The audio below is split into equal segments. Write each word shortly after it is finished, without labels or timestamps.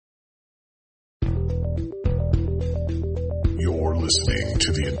listening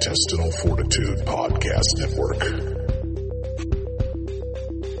to the Intestinal Fortitude Podcast Network.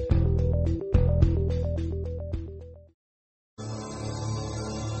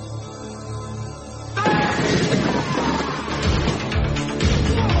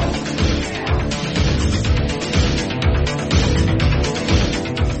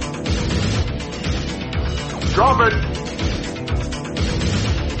 Drop it!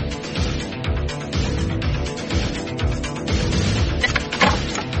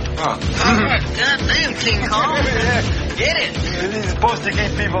 Goddamn, King Kong. Get it. This is supposed to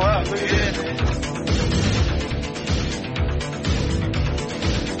keep people out. Look at it.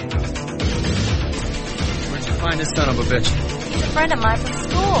 Where'd you find this son of a bitch? He's a friend of mine from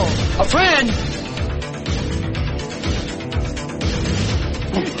school. A friend?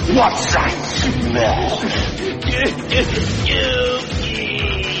 What's that smell?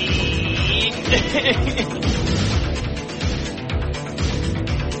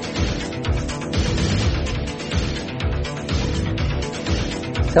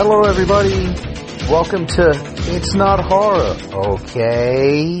 Hello, everybody. Welcome to It's Not Horror,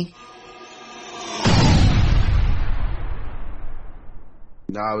 okay?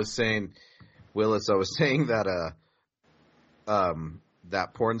 No, I was saying, Willis, I was saying that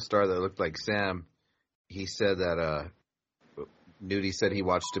that porn star that looked like Sam, he said that Nudie said he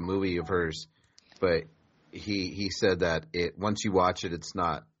watched a movie of hers, but he said that once you watch it, it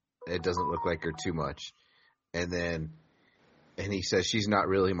doesn't look like her too much. And he says she's not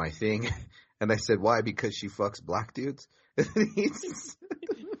really my thing. And I said, why? Because she fucks black dudes? And he's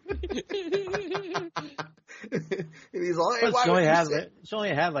all, hey, she only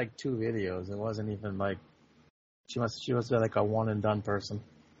had like 2 videos. It wasn't even like she must be like a one and done person.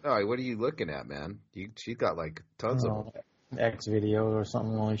 Oh, what are you looking at, man? She got like tons of them. X video or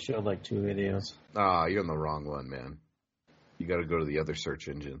something only showed like 2 videos. Oh, you're on the wrong one, man. You got to go to the other search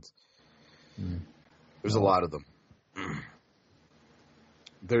engines. There's a lot of them.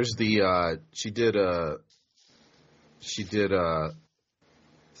 There's she did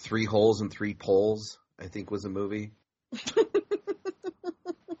 3 Holes and 3 Poles, I think was a movie.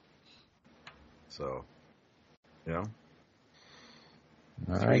 So, you know,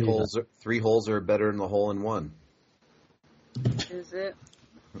 three holes are better than the hole in one. Is it?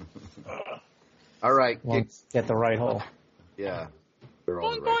 All right, get the right hole. Yeah, they're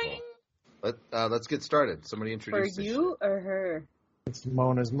all the right hole. Let's get started. Somebody introduce. For you or her? It's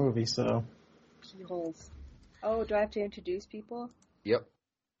Mona's movie, so. Keyholes. Oh, do I have to introduce people? Yep.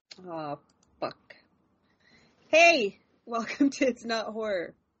 Oh, fuck. Hey, welcome to It's Not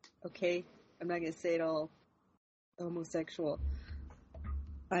Horror. Okay, I'm not gonna say it all homosexual.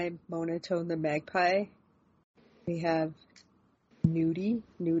 I'm Mona Tone the Magpie. We have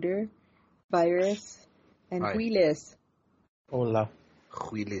Neuter, Virus, and Wheelis. Hola.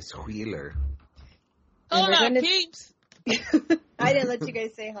 Wheeler. Hola, peeps! I didn't let you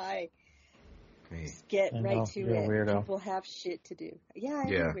guys say hi. Hey. Just get right to it. Weirdo. People have shit to do. Yeah, I'm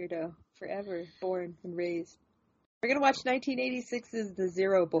a weirdo. Forever. Born and raised. We're going to watch 1986's The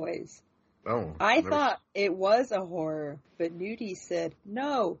Zero Boys. Oh. I thought it was a horror, but Nudie said,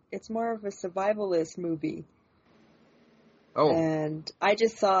 no, it's more of a survivalist movie. Oh. And I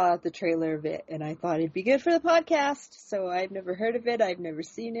just saw the trailer of it, and I thought it'd be good for the podcast. So I've never heard of it. I've never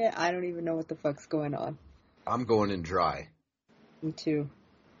seen it. I don't even know what the fuck's going on. I'm going in dry. Me too.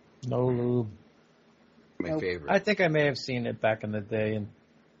 No lube. My favorite. I think I may have seen it back in the day. And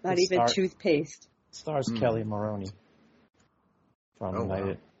not even toothpaste. Stars Kelly Maroney from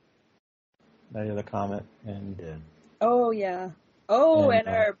Night of the Comet. And Oh, yeah. Oh, and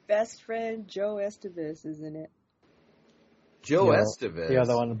our best friend Joe Estevez is in it. Joe Estevez? The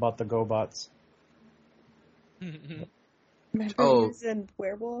other one about the GoBots. Remember he was in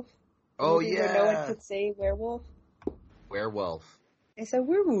Werewolf? Oh, movie yeah. Where no one could say werewolf? Werewolf. It's a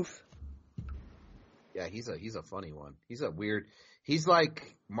werewolf. Yeah, he's a funny one. He's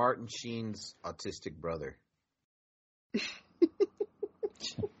like Martin Sheen's autistic brother.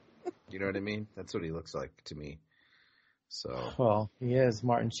 You know what I mean? That's what he looks like to me. So. Well, he is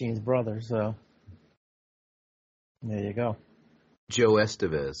Martin Sheen's brother, so there you go. Joe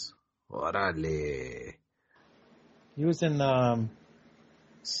Estevez. Orale. He was in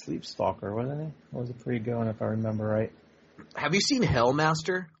Sleep Stalker, wasn't he? Or was it pretty good one, if I remember right? Have you seen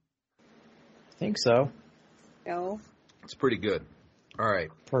Hellmaster? I think so. No. It's pretty good. All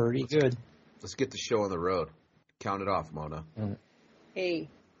right. Pretty good. Let's get the show on the road. Count it off, Mona. Hey,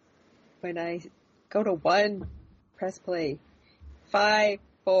 when I go to 1, press play. 5,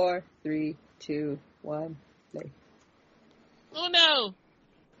 4, 3, 2, 1, play. Oh no!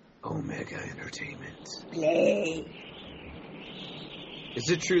 Omega Entertainment. Play. Is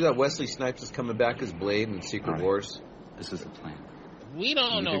it true that Wesley Snipes is coming back as Blade in Secret Wars? This is the plan. We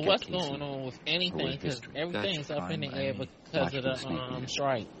don't know what's going on with anything because everything's up in the air because of the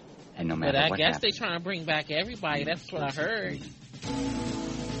strike. And no matter but I guess they're trying to bring back everybody. That's what I heard.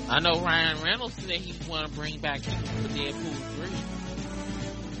 I know Ryan Reynolds said he want to bring back people for Deadpool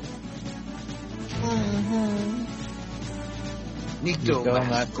 3. Nico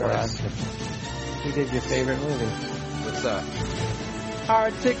Mascaras. Who did your favorite movie? What's that?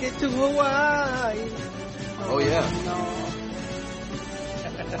 Hard Ticket to Hawaii. Oh yeah. No.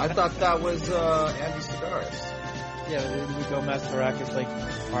 I thought that was Andy Sedaris. Yeah, Nico Mascaras like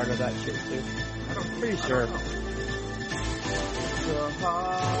part of that shit too. I'm pretty sure.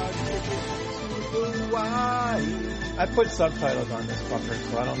 I put subtitles on this fucker,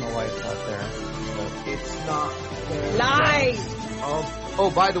 so I don't know why it's not there. But it's not there. Lies!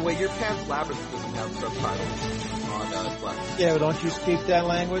 Oh, by the way, your Pan's Labyrinth doesn't have subtitles on Flex. Yeah, but don't you speak that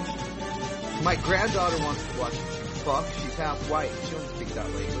language? My granddaughter wants to watch it. She's half white. She don't speak that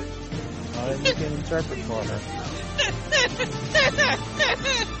language. Oh, then you can interpret for her.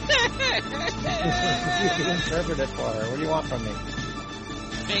 You can interpret it for her. What do you want from me?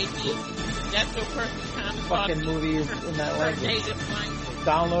 Maybe that's your perfect time to fucking movie is in that language.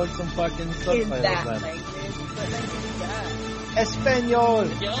 Download some fucking subtitles. In that then. language? What language is that? Espanol.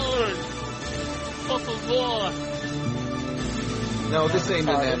 Por favor. No, this ain't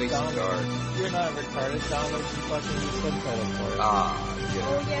an Andy Sedaris. You're not retarded. Download some fucking subtitles for it. Yeah.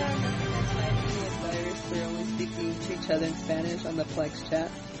 Oh yeah, that's why me and Cyrus were only speaking to each other in Spanish on the Flex chat.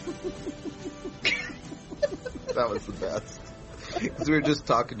 That was the best. Because we were just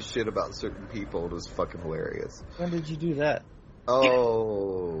talking shit about certain people. It was fucking hilarious. When did you do that?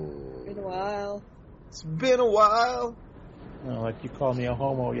 Oh. Been a while. It's been a while. No, like you called me a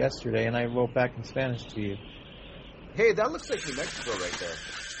homo yesterday, and I wrote back in Spanish to you. Hey, that looks like New Mexico right there.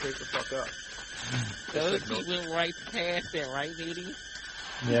 Straight the fuck up. Those like went right past it, right, lady?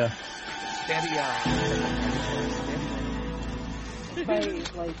 Yeah. Steady Probably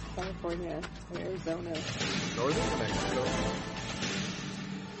like California or Arizona. Northern New Mexico.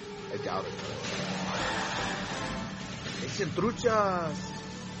 I doubt it. It's in truchas.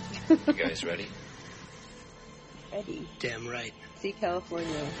 You guys ready? Ready. Damn right. See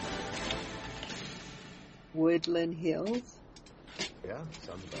California. Woodland Hills. Yeah,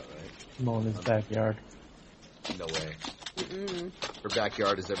 sounds about right. Mona's backyard. No way. Mm-mm. Her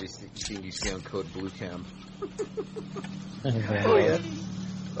backyard is everything you see on Code Blue Cam. Oh yeah.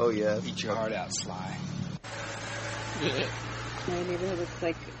 Oh yeah. Eat your heart out, Sly. My neighborhood looks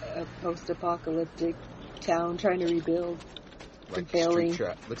like a post-apocalyptic town trying to rebuild. Like failing.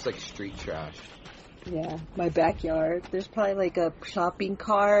 Looks like street trash. Yeah, my backyard. There's probably like a shopping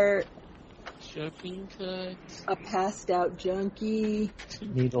cart. Shopping cart. A passed out junkie.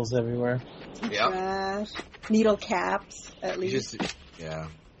 Needles everywhere. Trash. Needle caps, at least. You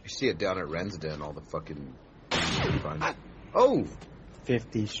see it down at Rensden, all the fucking... Oh!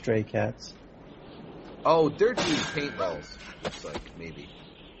 50 stray cats. Oh, they're doing paintballs. Looks like, maybe.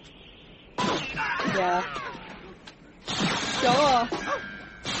 Yeah. Duh.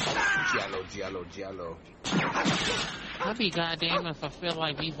 Giallo. I'd be goddamn if I feel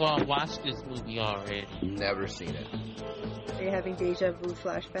like we've all watched this movie already. Never seen it. Are you having deja vu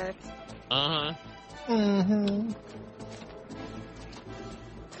flashbacks? Uh-huh. Mm-hmm.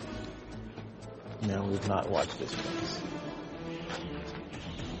 No, we've not watched this once.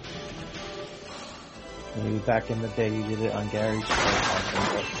 Maybe back in the day you did it on Gary's show or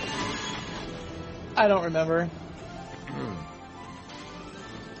something. I don't remember.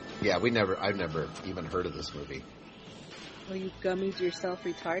 Yeah, I've never even heard of this movie. Well, you gummied yourself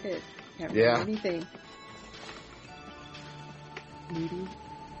retarded. Can't Yeah. remember anything. Needy.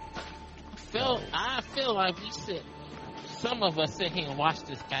 I feel like some of us sit here and watch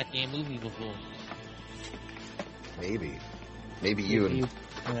this goddamn movie before. Maybe you and...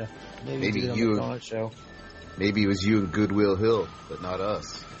 Yeah. Maybe you you... on the show. Maybe it was you and Goodwill Hill, but not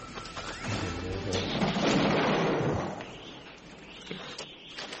us.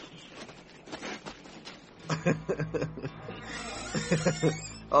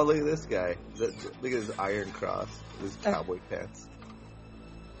 Oh, look at this guy. Look at his iron cross. His cowboy pants.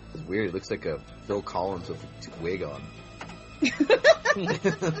 It's weird. It looks like a Phil Collins with a wig on.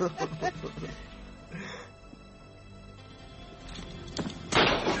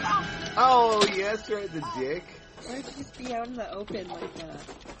 Oh, yes, right, the dick. Why don't you just be out in the open like that?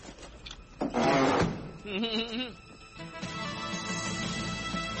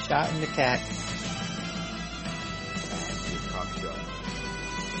 Shot in the cat. Cop shot.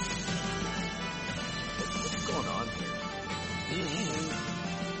 What's going on here?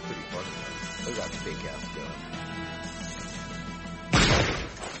 fake ass gun.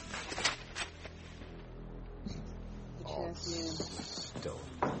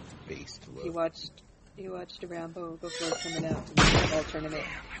 Stone-based look. You watched Rambo before coming out to the football tournament.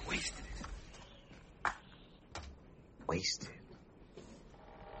 I wasted it. Wasted.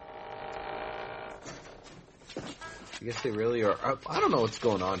 I guess they really are. I don't know what's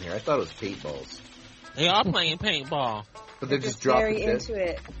going on here. I thought it was paintballs. They are playing paintball. But they're just dropping very into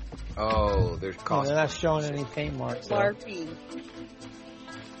it. Oh, they're cost. They're not showing any paint marks. LARPing.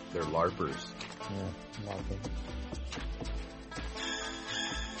 They're LARPers. Yeah, LARPing.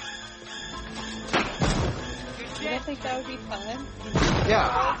 You don't think that would be fun?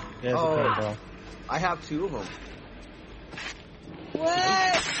 Yeah. Yeah, it's a paintball. I have 2 of them.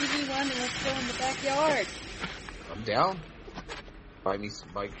 What? Give me one and let's go in the backyard. I'm down. Go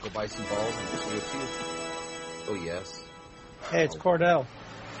buy some balls and CO2. Oh yes. Hey, it's Cordell.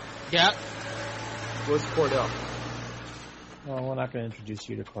 Yep. What's Cordell? Well, we're not going to introduce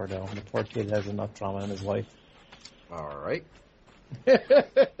you to Cordell. The poor kid has enough trauma in his life. All right.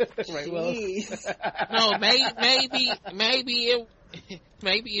 Right, Willis? Jeez. No, maybe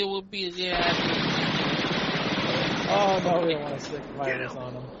it would be a good idea. Oh no, we don't want to stick virus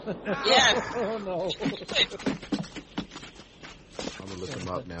on him. Yes. Oh no. I'm gonna look him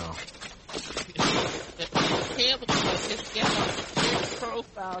up now. It's got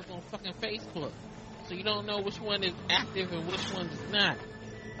profiles on fucking Facebook, so you don't know which one is active and which one is not.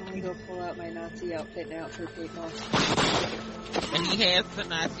 I'm gonna go pull out my Nazi outfit now for paintball. And he has the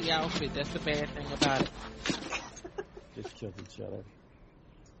Nazi outfit. That's the bad thing about it. Just killed each other.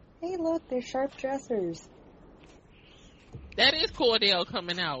 Hey, look, they're sharp dressers. That is Cordell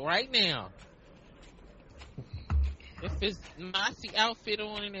coming out right now. With his Nazi outfit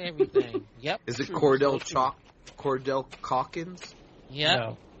on and everything. Yep. Is it Cordell Calkins? Yep.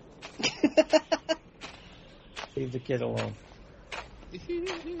 No. Leave the kid alone. You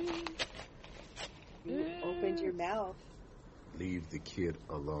opened your mouth. Leave the kid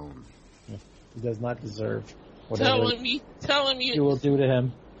alone. He does not deserve whatever Tell him you will do to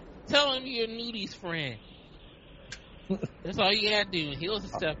him. Tell him you're Nudie's friend. That's all you gotta do. He'll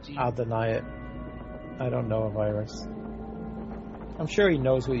accept you. I'll deny it. I don't know a virus. I'm sure he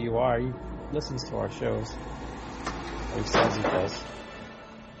knows who you are. He listens to our shows. Or he says he does.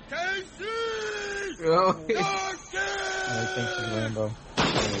 Oh, And he thinks he's Rambo.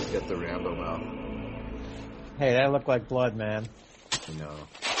 he's got the Rambo mouth. Hey, that looked like blood, man. No.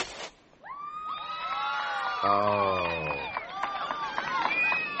 Oh.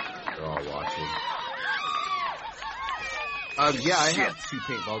 They're all watching. Yeah, I have 2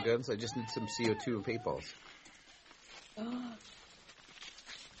 paintball guns. I just need some CO2 and paintballs.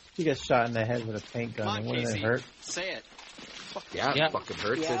 He gets shot in the head with a paint gun. And wouldn't it hurt? Say it. Yeah, Yep. it fucking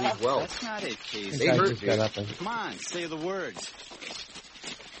hurts. Yeah. It is well. That's not it, Casey. They I hurt, just dude. got up and Come on, say the words.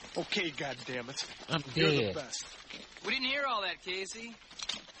 Okay, goddammit. I'm You're the dead. best. We didn't hear all that, Casey.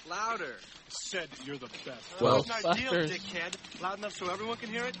 Louder. Said you're the best. Well, that's an ideal, fuckers. dickhead. Loud enough so everyone can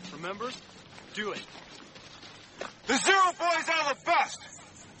hear it. Remember? Do it. The Zero Boys are the best.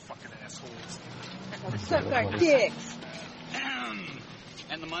 Fucking assholes. Suck our dicks.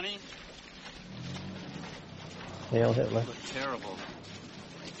 And the money? Hail Hitler. Look terrible.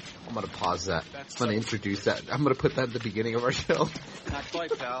 I'm going to pause that. I'm going to introduce that. I'm going to put that at the beginning of our show. Not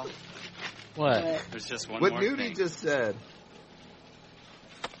quite, pal. What? There's just one What more Nudie thing. just said.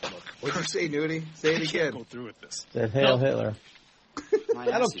 Look, What'd you say, Nudie? Say it I can't again. go through with this. Said Hail Hitler. My I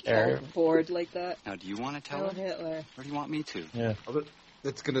ass, don't you care. Bored like that. Now, do you want to tell Hail her? Hitler. Or do you want me to? Yeah.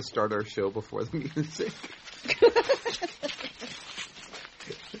 That's going to start our show before the music.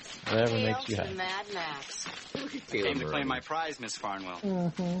 Whatever makes you happy. Mad Max. Look at Came Kelly to claim Maroney. my prize, Miss Farnwell.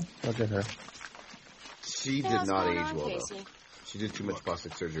 Look at her. She did not age well, though. She did too much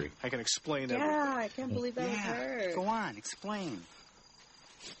plastic surgery. I can explain everything. Yeah, I can't believe that was her. Go on, explain.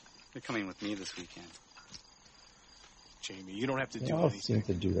 You're coming with me this weekend. Jamie, you don't have to They do all anything. seem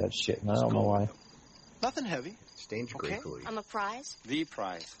to do that shit, and I don't know why. Nothing heavy. Stage Okay. gratefully. I'm a prize. The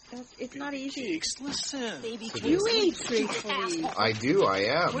prize. It's not easy. Cakes, listen. Baby So cakes. You ate gracefully. I do, I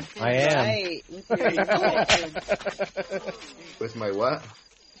am. I am. Right, with your injections. With my what?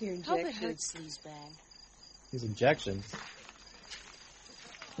 Your Hope it injections. hurts, sleazebag. These injections.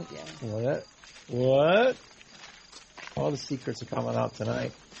 Yeah. What? What? All the secrets are coming out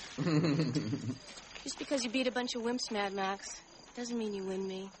tonight. Just because you beat a bunch of wimps, Mad Max, doesn't mean you win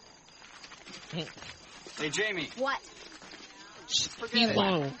me. Hey, Jamie. What? He's gonna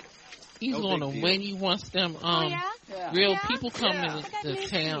No big deal. when he wants them Oh, yeah? real Yeah? people coming I got to news for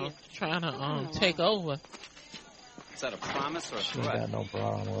town you. trying to take over. Is that a promise or a She ain't threat? got no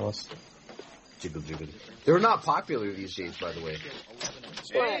bra on Willis. Jiggle, jiggle. They're not popular these days, by the way.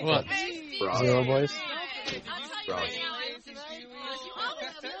 What? Bras. Zero Boys? Bras.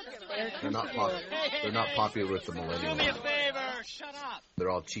 They're not popular with the millennials. Do me a favor, shut up. They're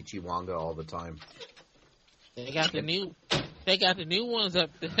all chichiwanga all the time. They got the new ones up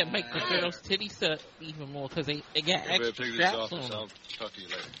that make the girls' titties suck even more because they got extra straps on them. I'll talk to you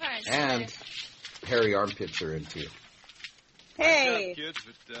later. And hairy armpits are in too. Hey! Kids,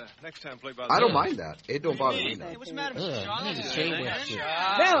 but next time play by the I don't mind that. It don't bother me. Hey, what's the matter, Mr. I need to Charles? shave that shit.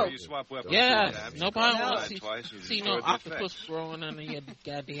 No! You swap weapons Yeah, 3 times. nobody You wants try to twice, and see you no enjoy the octopus effect. growing under your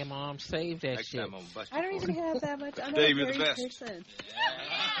goddamn arm. Save that Next shit. time I'm bust I don't even have that much. I'm not Dave, a you're the hairy best. person.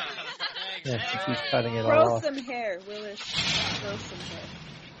 Yeah, she keeps cutting it all Grow off. some hair, Willis. Grow some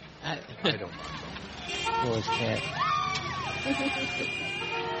hair. I don't mind. Willis can't.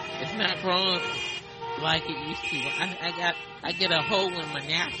 It's not growing like it used to. I get a hole in my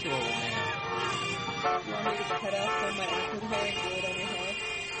natural now. You want me to cut off some of my awkward hair and glue it on your head?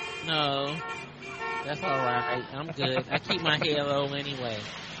 No, that's all right. I'm good. I keep my hair low anyway.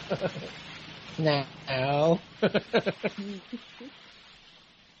 No.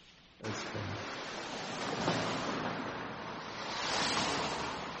 That's funny.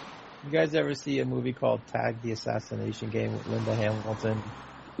 You guys ever see a movie called Tag the Assassination Game with Linda Hamilton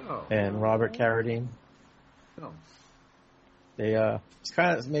No. and Robert Carradine? No. They it's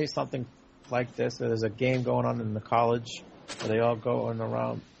kind of maybe something like this. There's a game going on in the college where they all going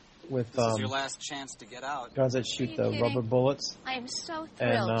around with This is your last chance to get out. guns that shoot Are you the kidding? rubber bullets, I am so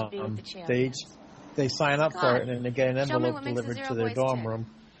and thrilled to be with the they champions. they sign up for it, and they get an Show me envelope what makes the delivered Zero to their Boys dorm tick. room,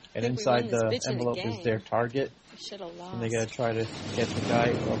 and think we inside win this the bitch in a envelope is game. their target. We should have lost. And they gotta try to get the guy,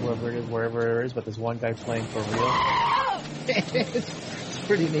 or whoever it is, wherever it is, but there's one guy playing for real. It's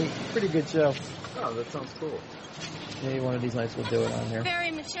pretty neat. Pretty good show. Oh, that sounds cool. Maybe one of these nights we'll do it on here. Very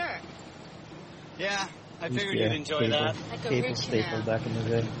mature. Yeah, I Used to figured be a you'd enjoy cable, that. Like a cable rich staple now. back in the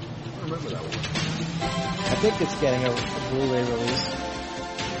day. I remember that one. I think it's getting a Blu-ray release.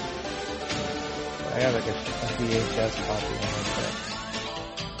 I have like a VHS copy of it.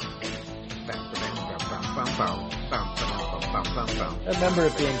 I remember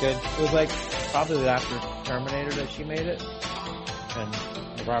it being good. It was like probably after Terminator that she made it.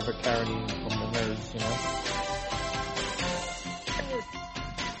 And Robert Carradine from the Nerds, you know.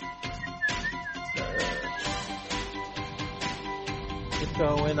 Just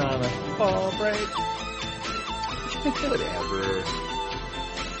going on a fall break. Whatever.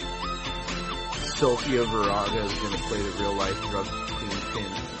 Sofia Vergara is going to play the real-life drug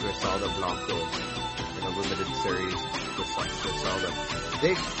queen Griselda Blanco in a limited series with Griselda.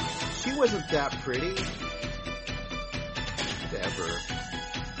 She wasn't that pretty. Ever.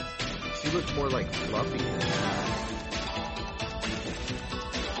 She looked more like Fluffy than that.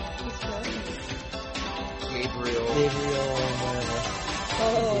 Gabriel, whatever.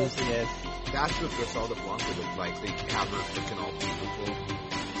 Oh. Yes. That's what Griselda Blanco looked like. They have her looking all beautiful.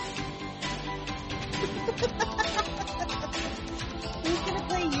 Who's gonna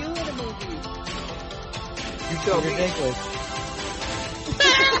play you in a movie? You tell me. Ridiculous.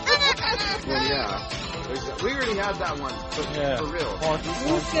 Well, yeah. We already had that one, but Yeah. for real.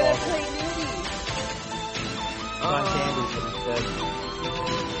 Who's gonna play Nudie? John Candy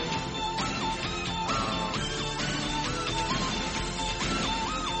instead.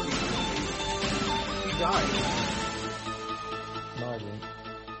 He died. No, I didn't.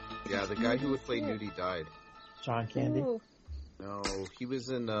 Yeah, the guy who would play Nudie died. John Candy. Ooh. No, he was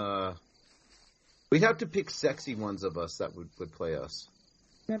in, we'd have to pick sexy ones of us that would play us.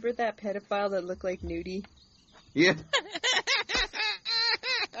 Remember that pedophile that looked like Nudie? Yeah.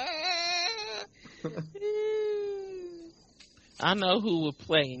 I know who would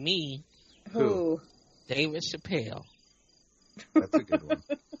play me. Who? David Chappelle. That's a good one.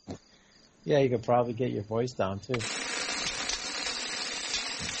 Yeah, you could probably get your voice down too.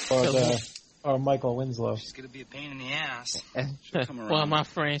 Or Michael Winslow. She's gonna be a pain in the ass. Come Well, around. my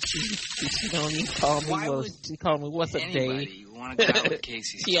friend, she don't even call me. Why Well, would she called me, what's up, Anybody Dave? want to go out with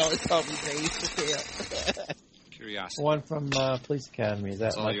Casey? She always called me Dave Chappelle. Curiosity. One from Police Academy. Is that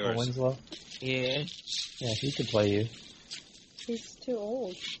It's all Michael yours. Winslow? Yeah. Yeah, he could play you. He's too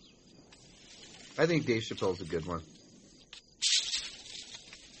old. I think Dave Chappelle's a good one.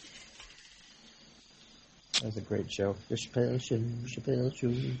 That was a great show. The Chappelle Show, Chappelle Show.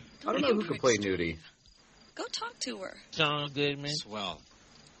 I don't know who could play Nudie. Go talk to her. John Goodman. Swell.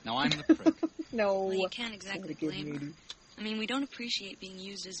 Now I'm the prick. No. Well, you can't exactly Gotta give blame her. Nudie. I mean, we don't appreciate being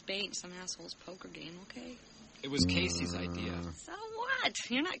used as bait in some asshole's poker game, okay? It was Casey's idea. So what?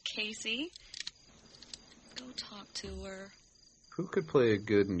 You're not Casey. Go talk to her. Who could play a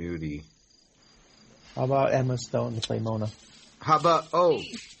good Nudie? How about Emma Stone to play Mona? How about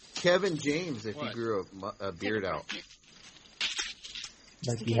Kevin James if he grew a beard out?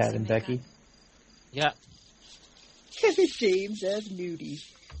 Like he had in Becky? Yeah. Kevin James as Nudie.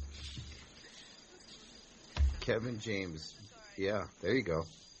 Kevin James. Yeah, there you go.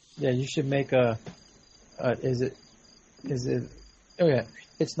 Yeah, you should make is it, oh yeah,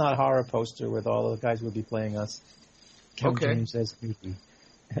 It's Not Horror poster with all the guys who will be playing us. Kevin James as Nudie.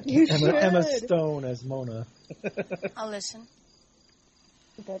 Emma Stone as Mona. I'll listen.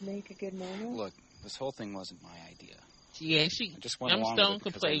 Would that make a good Mona? Look, this whole thing wasn't my idea. Yeah, I just went along Stone with it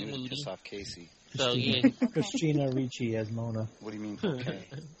could because play I knew Moody. to piss off Casey. So yeah. Christina Ricci as Mona. What do you mean, okay?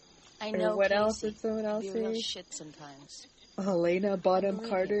 I know. What Casey. else did someone else You're real say? shit sometimes. Helena Bonham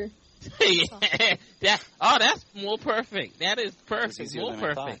Carter. Yeah. That's more perfect. That is perfect. More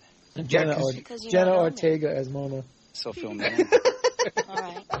perfect. Jenna Ortega as Mona. So Phil Man. All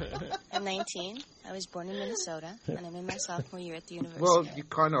right. I'm 19. I was born in Minnesota, and I'm in my sophomore year at the university. Well, you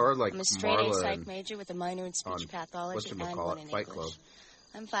kind of are like I'm a straight-A Marla psych major with a minor in speech pathology and one in Fight English.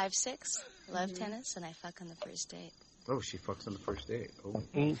 Club. I'm 5'6", love tennis, and I fuck on the first date. Oh, she fucks on the first date. Oh.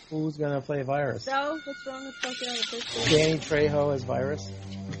 Who's going to play Virus? So, what's wrong with fucking on the first date? Danny Trejo as Virus.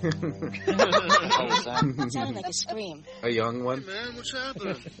 It sounded like a scream. A young one? Hey, man, what's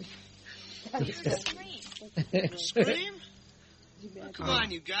happening? Scream? Come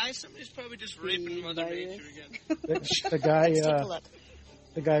on, you guys. Somebody's probably just raping Mother Nature again. The guy, Let's take a look.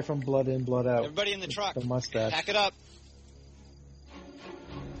 the guy from Blood In, Blood Out. Everybody in the truck. The mustache. Pack it up.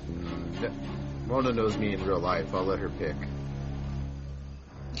 Mona knows me in real life. I'll let her pick.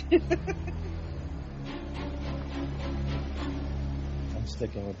 I'm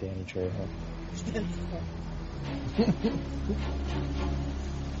sticking with Danny Trejo.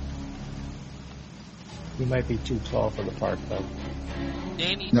 He might be too tall for the part, though.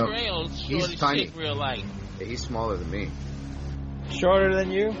 Danny No, Trejo's he's short as tiny. shit real life. Yeah, he's smaller than me. Shorter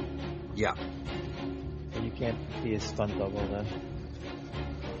than you? Yeah. So you can't be a stunt double then.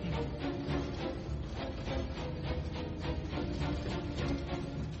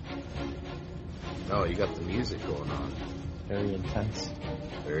 Oh, you got the music going on. Very intense.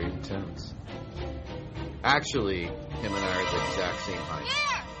 Very intense. Actually, him and I are the exact same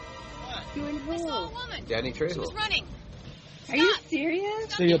height. You and who? Danny Trejo. running. Are you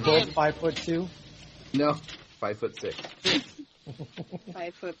serious? So you're both 5'2"? No, 5'6".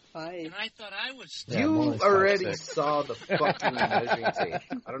 5'5". And I thought I was. Yeah, You Mona's already 5'6". saw the fucking measuring tape.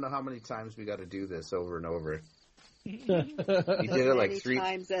 I don't know how many times we got to do this over and over. You did it like Many 3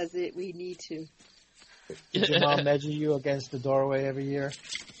 times as we need to. Did your mom measure you against the doorway every year?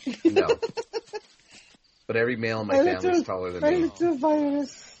 No. But every male in my family is taller than me. It's a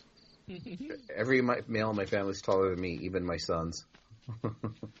virus. Every male in my family is taller than me, even my sons.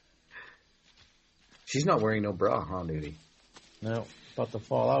 She's not wearing no bra, huh, Nudie? No, about to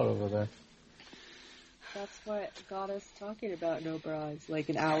fall out over there. That's what got us talking about no bras like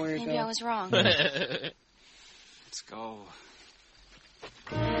an hour ago. Maybe I was wrong. Let's go.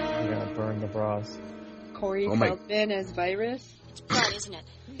 You're gonna burn the bras. Corey Feldman as Virus. It's blood, isn't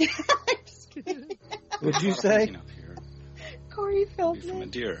it? Would you say? Up here. Corey From a Feldman.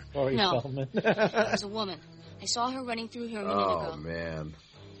 deer. Corey No. Feldman. It was a woman. I saw her running through here a minute Oh, ago. man.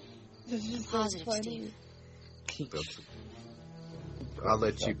 This is so Positive, funny. Steve. I'll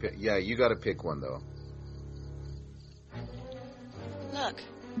let you pick. Yeah, you got to pick one, though. Look,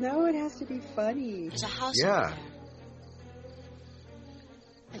 No, it has to be funny. there's a house Yeah. over there.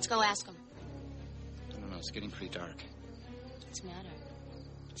 Let's go ask him. I don't know. It's getting pretty dark. What's the matter?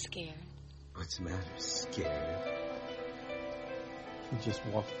 Scared. What's the matter? Scared? He just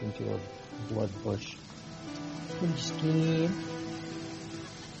walked into a blood bush. I'm scared.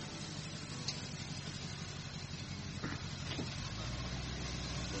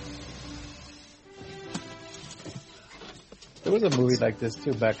 There was a movie like this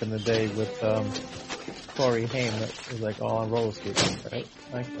too back in the day with Corey Haim that was like all on roller skates, right?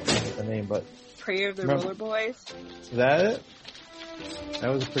 I can't remember the name, but Prayer of the Remember- Roller Boys. is that it?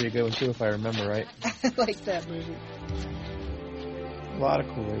 That was a pretty good one too, if I remember right. I like that movie. A lot of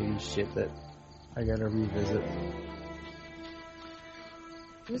cool 80s shit that I gotta revisit.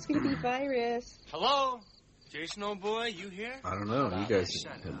 Who's gonna be Virus? Hello? Jason, old boy, you here? I don't know. You guys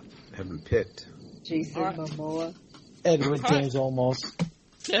haven't picked. Jason Momoa. Edward James Olmos.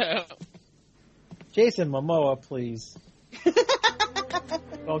 Jason Momoa, please.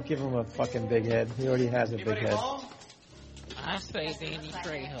 Don't give him a fucking big head. He already has a big head. I say Danny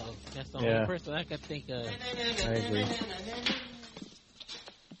Trejo. That's the only Yeah. person I can think of. I agree.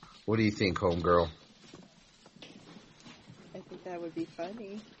 What do you think, homegirl? I think that would be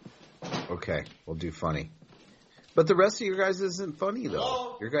funny. Okay, we'll do funny. But the rest of your guys isn't funny,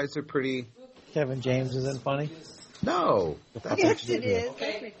 though. Your guys are pretty... Kevin James isn't funny? No. Yes, it is.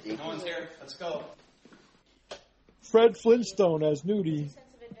 Okay, no one's here. Let's go. Fred Flintstone as Nudie.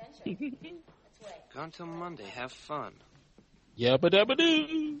 Gone till Monday. Have fun.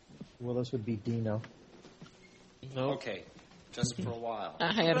 Yabba-dabba-doo. Willis would be Dino. No. Okay, just for a while.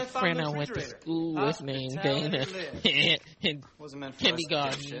 I had a friend I went to school with named Dana. In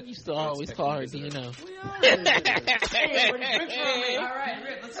kindergarten, you used to always call her Dino. Hey, what do you drink for me? All right,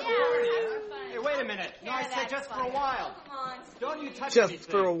 Rick, let's have a party. Hey, wait a minute. No, I said just for a while. Don't you touch anything. Just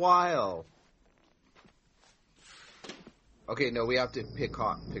for a while. Okay, no, we have to pick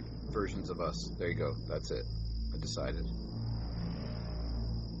versions of us. There you go. That's it. I decided.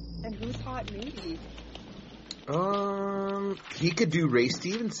 And who's hot Nudie? He could do Ray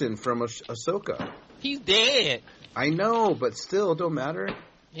Stevenson from Ahsoka. He's dead. I know, but still, don't matter.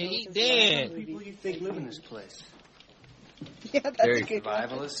 Yeah, he's dead. How many people do you think live in this place? Yeah, that's There a you good one.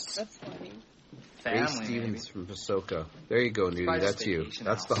 Survivalists? That's funny. Ray Stevens from Ahsoka. There you go, Nudie. That's you.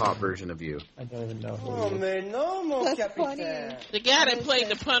 That's the hot version of you. I don't even know who Oh, he is. man, no more That's funny. The guy that played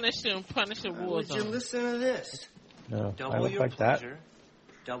the Punisher in Punisher Would you Warzone. listen to this? No, I Double look your like that. pleasure.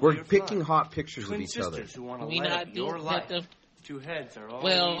 Double We're your picking fun. hot pictures Twin of each other. sisters who want to We light not up your doing life. that. Two heads are always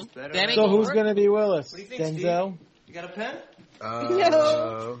Well, better. that ain't So gonna who's work. going to be Willis? What do you think, Denzel? You got a pen?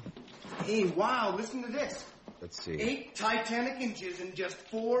 No. Hey, wow, listen to this. Let's see. 8 Titanic inches in just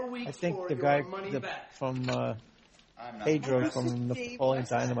 4 weeks I think for the your guy money back. from Pedro from Napoleon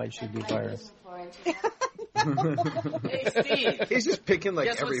Dynamite should be Virus. Hey, Steve. He's just picking like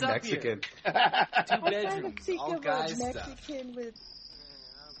Guess every what's up Mexican. 2 I'm trying to bedrooms, think all of a guys stuff. Mexican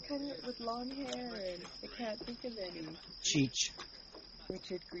with long hair, and I can't think of any. Cheech.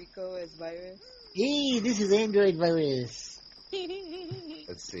 Richard Grieco as Virus. Hey, this is Android Virus.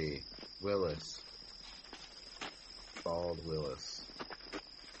 Let's see. Willis. Bald Willis.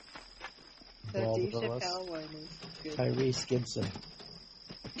 The Bald Dave Willis. Chappelle one is good. Tyrese Gibson.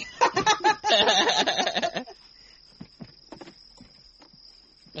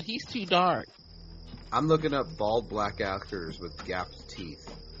 But he's too dark. I'm looking up bald black actors with gapped teeth.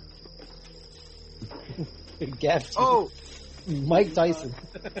 Gaff. Oh! Mike Tyson.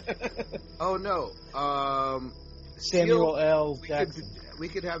 Oh, no. Samuel Seal. L. Jackson. We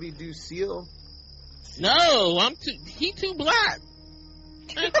could have you do Seal. No, he too black.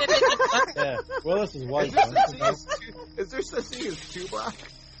 Yeah, Willis is white. Is there such thing as too black?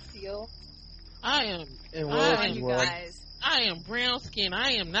 Seal. I am. And Willis I is am, white. I am brown skin.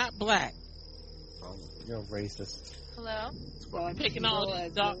 I am not black. You're racist. Hello? Don Picking Cheadle all as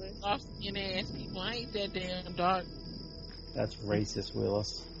these dark, Willis. soft skin ass people. I ain't that damn dark. That's racist,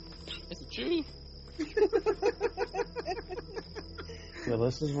 Willis. It's the truth.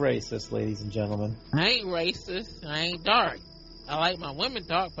 Willis is racist, ladies and gentlemen. I ain't racist. I ain't dark. I like my women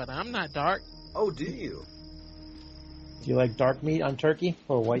dark, but I'm not dark. Oh, do you? Do you like dark meat on turkey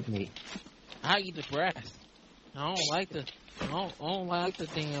or white meat? I eat the breast. I don't like the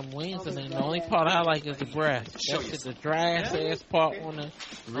damn wings, and then the only part I like is the breast. That's just the dry ass part on the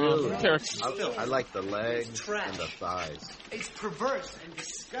turkey. I like the legs and the thighs. It's perverse and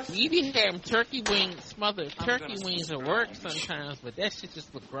disgusting. We be having turkey wings, smothered turkey wings at work sometimes, but that shit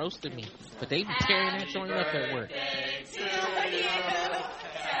just look gross to me. But they be tearing that joint up at work.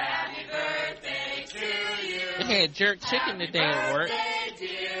 Happy birthday to you. They had jerk chicken today at work.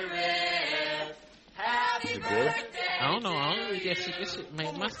 Is it good? I don't know. I don't eat that shit. This shit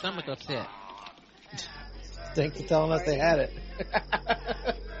made my stomach upset. Thanks for telling us they had it.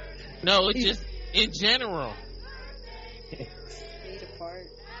 No, it's just in general.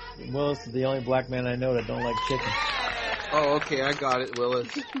 Willis is the only black man I know that don't like chicken. Oh, okay, I got it, Willis.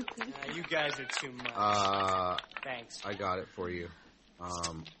 You guys are too much. Thanks. I got it for you.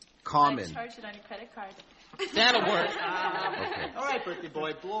 Common. I charge it on your credit card. That'll work. Okay. All right, birthday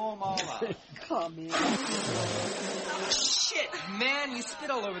boy, blow them all out. Common. Oh, shit, man, you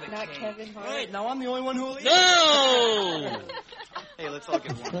spit all over the Not cake. Kevin Hart. Wait, now I'm the only one who will eat. No! Hey, let's all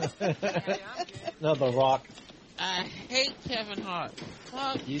get one. No, The Rock. I hate Kevin Hart.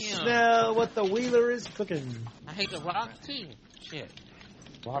 Fuck You him. smell what the Wheeler is cooking. I hate The Rock too. Shit.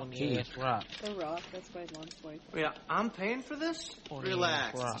 Rock Funny ass Rock. The Rock, that's my mom's voice. Wait, I'm paying for this? Funny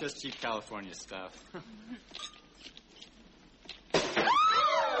Relax, ass Rock. it's just cheap California stuff.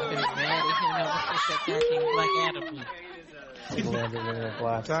 I've been mad at him ever since that goddamn Black Adam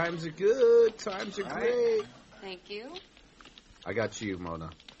movie. Times are good. Times are great. Thank you. I got you,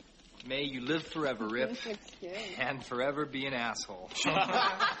 Mona. May you live forever, Rip, and forever be an asshole.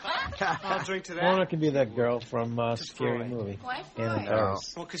 I'll drink to that. Mona can be that girl from Scary Freud. Movie. Why Anna Freud?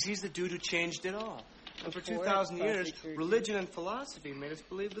 Faris. Well, because he's the dude who changed it all. And for 2,000 years, religion and philosophy made us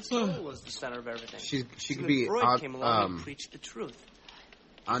believe the soul was the center of everything. She could be Freud came along and preached the truth.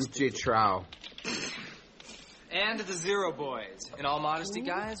 Andre Trow. And to the Zero Boys. In all modesty,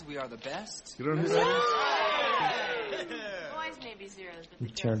 guys, we are the best. You don't know who that is? Boys may be zeros, but You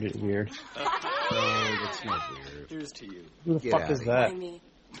turned it weird. No, that's not weird. Here's to you. Who the fuck is that?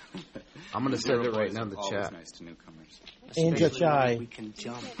 I'm gonna send it right now in the Always chat. nice to newcomers. Angel Chai. We can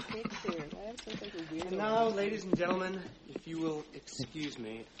jump. And now, ladies and gentlemen, if you will excuse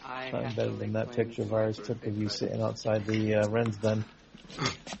me, I Nothing have better to than lay that claim picture to Virus my took of you birthday sitting outside the Wren's den.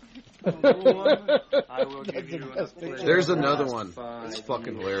 I will give you There's another one. It's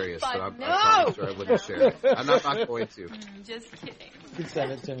fucking hilarious, but I promise you I wouldn't share it. I'm not going to. Just kidding. You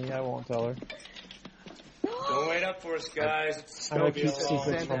send it to me. I won't tell her. Don't wait up for us, guys. It's I gonna will be keep a long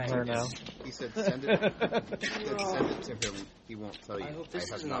secrets from her now. He said send it. He said send it to him. He won't tell you. I hope this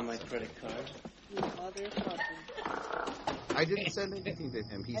have isn't not on my sent credit card. You motherfucker. I didn't send anything to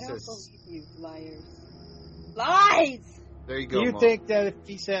him. He I don't says. believe you, liars. Lies! There you Do go. you Mom. think that if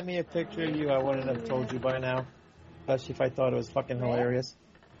he sent me a picture of you, I wouldn't have told you by now? Especially if I thought it was fucking hilarious.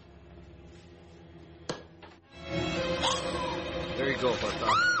 There you go,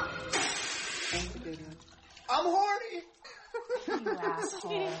 Bartok. I'm horny. You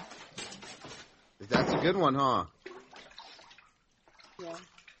asshole. That's a good one, huh? Yeah.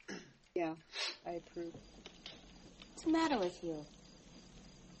 Yeah, I approve. What's the matter with you?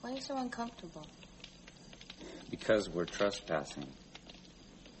 Why are you so uncomfortable? Because we're trespassing.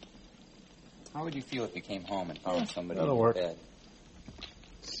 How would you feel if you came home and found somebody That'll in work. bed?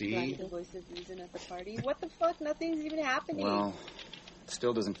 See? The voice of reason at the party. What the fuck? Nothing's even happening. Well, it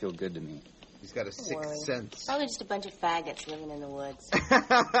still doesn't feel good to me. He's got a sixth sense. Probably just a bunch of faggots living in the woods.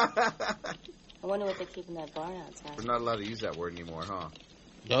 I wonder what they keep in that barn outside. We're not allowed to use that word anymore, huh?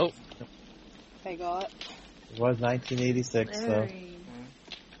 Nope. I got. It was 1986, so Larry,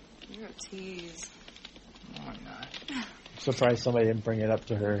 you're a tease. No, I'm not. I'm surprised somebody didn't bring it up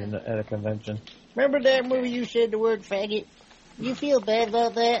to her at a convention. Remember that movie you said the word faggot? You feel bad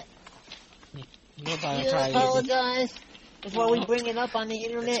about that? Nobody You probably apologize before we bring it up on the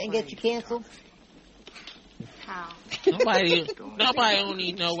internet and get you canceled? How? Nobody don't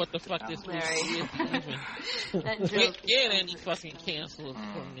even know what the fuck this movie Larry. is. That Get joke. any fucking canceled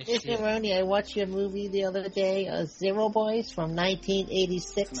from this Miss shit. Maroney, I watched your movie the other day, Zero Boys from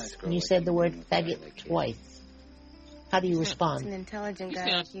 1986, and you said the word faggot twice. How do you It's respond? an intelligent You guy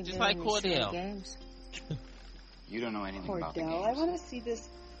sound like you just do like when you stay Cordell. games. You don't know anything about the Cordell. I games. want to see this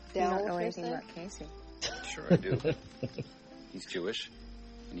You Dell don't know anything person. about Casey. Sure I do. He's Jewish,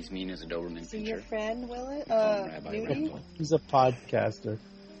 and he's mean as a Doberman See your pincher. friend, Willet? Rabbi Nudie? Rambo. He's a podcaster.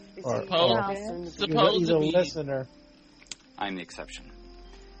 Is Or- he Suppose- a fan? He's a listener. I'm the exception.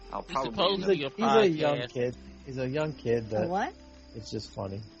 I'll He's probably supposed end to up be a He's a young podcast kid. He's a young kid that What? it's just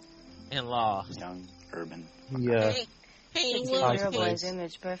funny. and law. young, urban. He, Hey It's Willis. Zero Cosplays. Boy's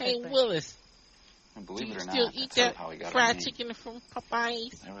image Hey perfectly. Willis. And Do believe you it or still not, eat that's that how he got our fried name. chicken from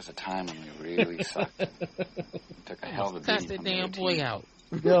Popeyes? There was a time when we really sucked. Took a hell of a Cuss beating that from the damn other boy team. out.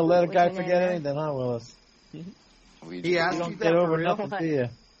 You gonna let a guy What's your forget name, anything, huh, Willis? Legion He asked You you don't that get for over real? nothing, do you?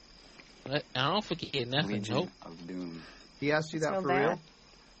 I don't forget nothing. Legion Nope. of Doom. He asked you that So for bad. real?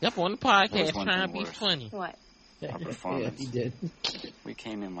 Yep, on the There was podcast one trying to thing be worse. funny. What? Our Yeah, performance. he did. We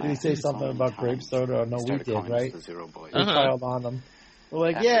came in last. Did he say something so many about grape times. soda? Or no, They we started did, calling us right? the Zero Boys. We piled on him. We're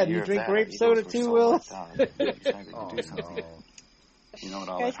like, After yeah, a do year you of drink that, grape Eagles soda were too, so Willis? wiped out, we decided to Oh, do something. no. You know what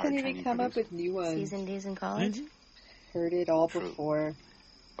all Guys that hard can't even training come up produced? with new ones. Season D's in college? Heard it all True. before.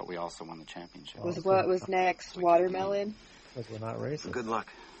 But we also won the championship. Was what was next? Watermelon? Because we're not racist. Good luck.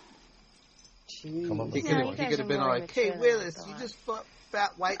 Jeez. Come on. He No, could you have guys are been more like, hey, mature Willis, than you I just fuck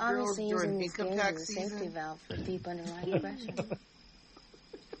fat white girls Obviously, during using these income games tax as a safety season? valve for deep underlying aggression.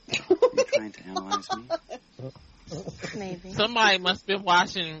 You trying to analyze me? Maybe. Somebody must have been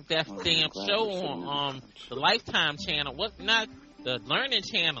watching that Well, damn I'm glad show we're sitting on in the Lifetime channel. What? Not the Learning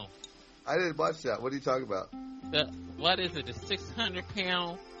channel. I didn't watch that. What are you talking about? What is it? The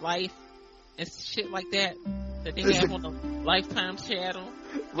 600-pound life and shit like that that they have on the Lifetime channel.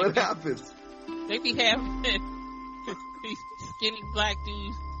 What happens? They be having these skinny black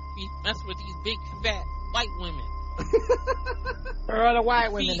dudes be messing with these big fat white women. Where are the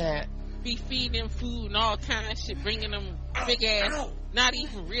white women at? Be feeding them food and all kind of shit, bringing them big ass, not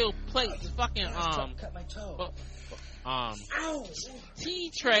even real plates, fucking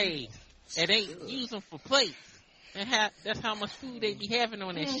tea trays, and they use them for plates. And that's how much food they be having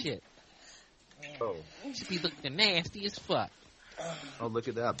on that shit. Oh. Should be looking nasty as fuck. Oh, look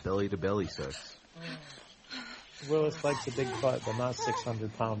at that. Belly to belly sex. Willis likes a big butt, but not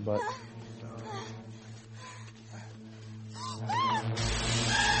 600-pound butt.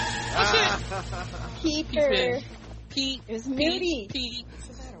 Peter. Pete. It was Nudie. Pete. What's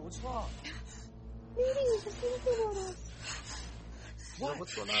the matter? What's wrong? Nudie, just thinking about us. What?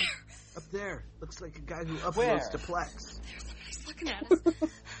 What's going on? Up there. Looks like a guy who uploads to Plex. He's looking at us.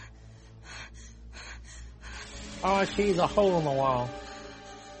 Oh, I see the hole in the wall.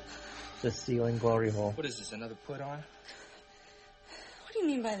 The ceiling glory hole. What is this, another put on? What do you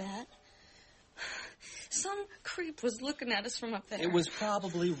mean by that? Some creep was looking at us from up there. It was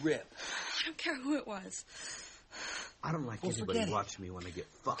probably Rip. I don't care who it was. I don't like anybody watching me when I get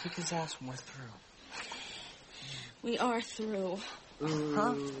fucked. Kick his ass when we're through. We are through.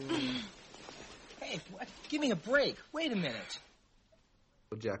 Huh? Hey, give me a break. Wait a minute.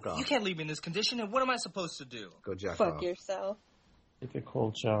 Go jack off. You can't leave me in this condition, and what am I supposed to do? Go jack Fuck off. yourself. Take a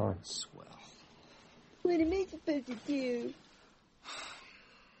cold shower. Swell. What am I supposed to do?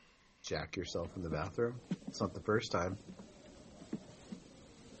 Jack yourself in the bathroom. It's not the first time.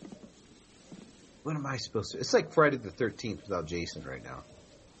 What am I supposed to... It's like Friday the 13th without Jason right now.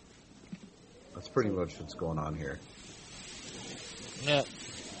 That's pretty much what's going on here. Yep.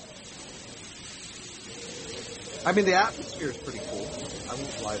 I mean, the atmosphere is pretty cool. I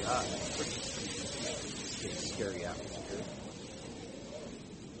won't lie that. It's pretty scary atmosphere.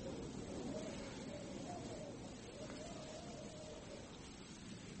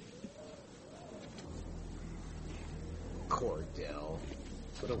 Cordell.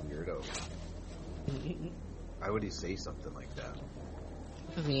 What a weirdo. Why would he say something like that?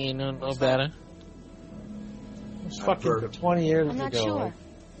 Because he ain't no better. It's fucking 20 years I'm not ago. sure. Like,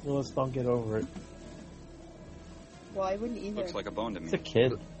 Willis, don't get over it. Well, I wouldn't either. Looks like a bone to me. It's a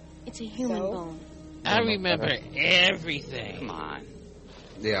kid. It's a human bone. I remember everything. Come on.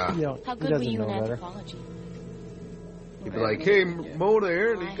 Yeah. How good were you in anthropology? He'd be like, hey, Mona,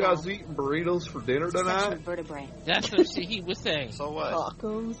 Aaron, you guys eating burritos for dinner tonight? Vertebrae. That's what he was saying. So what?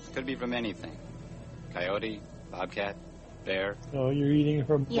 Tacos. Could be from anything. Coyote, bobcat, bear. Oh, you're eating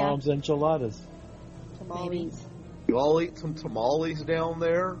her mom's enchiladas. Tamales. You all eat some tamales down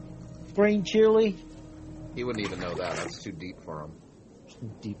there? Green chili. He wouldn't even know that. That's too deep for him.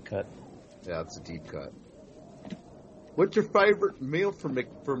 Deep cut. Yeah, it's a deep cut. What's your favorite meal from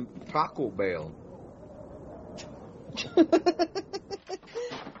Taco Bell?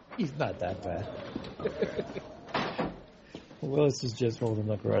 He's not that bad. Willis is just holding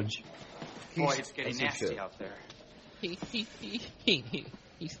a grudge. Boy, it's getting nasty out there.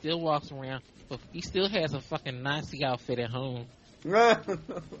 He still walks around, but he still has a fucking Nazi outfit at home.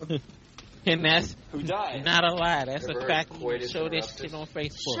 And that's Who died? not a lie. That's a fact. You can show this shit on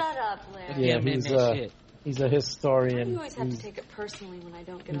Facebook. Shut up, Larry. Yeah, he's a historian. You always have to take it personally when I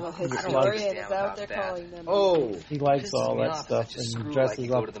don't get Well, along. historian is out there calling them. Oh, he likes all that stuff just and screw dresses like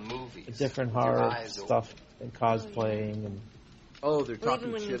you up go to the movies. different Your horror eyes stuff and cosplaying and. Oh, they're Well, talking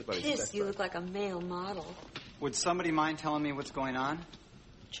even when you shit about his piss, sex you life. look like a male model. Would somebody mind telling me what's going on?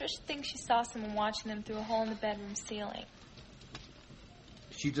 Trish thinks she saw someone watching them through a hole in the bedroom ceiling.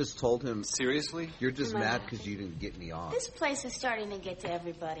 She just told him, seriously? You're just mad because you didn't get me off. This place is starting to get to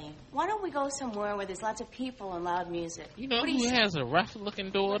everybody. Why don't we go somewhere where there's lots of people and loud music? You know What do who say? has a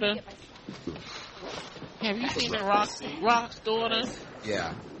rough-looking daughter? Have you seen the Rock's daughter?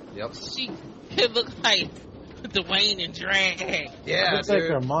 Yeah. Yep. It looks like Dwayne and Drag. Yeah, looks like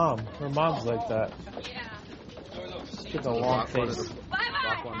her mom. Her mom's like that. She's got a long face.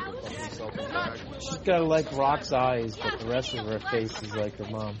 She's got like Rock's eyes, but the rest of her face is like her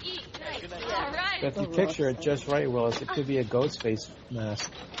mom. But if you picture it just right, Willis, it could be a ghost face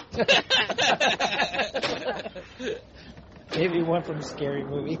mask. Maybe one from a scary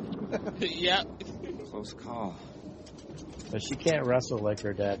movie. Yep. Close call. But she can't wrestle like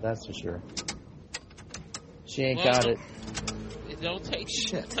her dad, that's for sure. She ain't got it. It don't take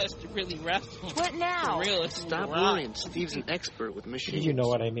too much to really wrestle. What now? For real, Stop worrying. Steve's an expert with machines. You know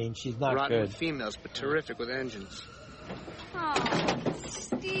what I mean. She's not Rotten good. with females, but terrific with engines. Oh,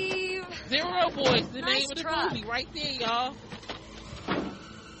 Steve. Zero Boys, the Nice name of the truck. movie, right there, y'all.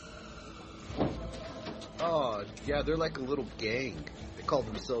 Oh, yeah, they're like a little gang. They call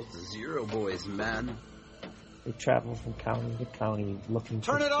themselves the Zero Boys, man. They travel from county to county looking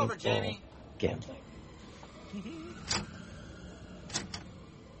for Turn it over, people Jamie. gambling.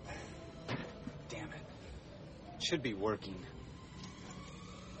 Damn it. Should be working.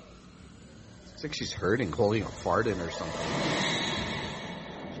 Looks like she's hurting, holding a fart in or something.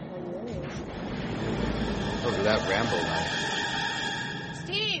 Look at that Rambo knife.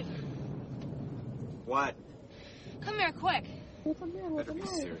 Steve, What? come here quick. Better be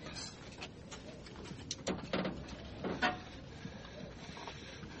serious.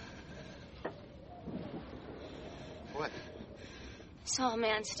 What? Saw a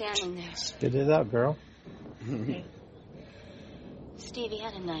man standing there. Spit it out, girl. Stevie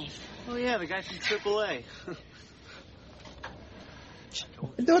had a knife. Oh, yeah, the guy from AAA. Why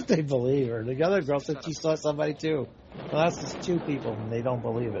don't they believe her? The other girl said she saw somebody too. Well, that's just two people, and they don't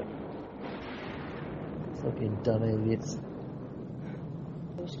believe it. Fucking dumb idiots.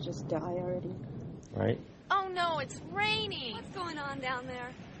 They should just die already. Right? Oh no, it's raining. What's going on down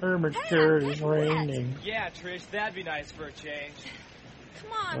there? Hermit shirt is raining. Yeah, Trish, that'd be nice for a change.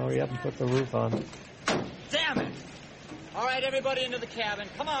 Come on. Oh, you haven't put the roof on. Damn it! All right, everybody into the cabin.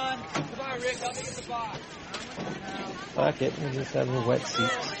 Come on. Come on, Rick, help me get the box. Fuck it, we just have a wet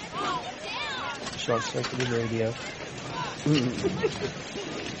seats. Short circuited radio.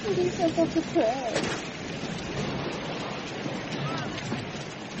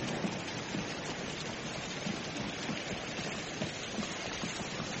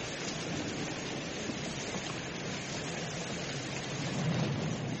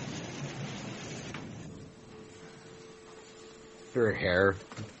 Her hair.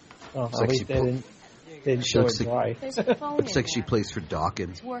 Oh, Looks at like least she they didn't show it dry. There's a phone Looks in like she there. plays for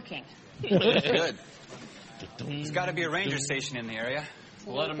Dawkins. It's working. Good. There's got to be a ranger station in the area.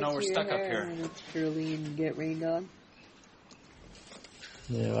 We'll let them know we're stuck up here. And it's curly and get rained on.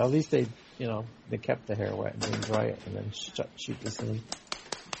 Yeah, well, at least they, they kept the hair wet and didn't dry it and then shoot this in.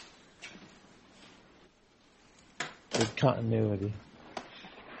 Good continuity.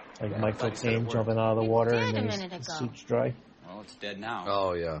 Like Michael Caine jumping out of the water and then his suit's dry. Well, it's dead now.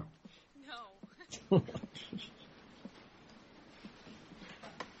 Oh, yeah. No.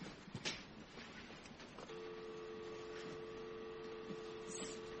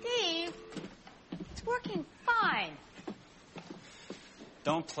 Steve, it's working fine.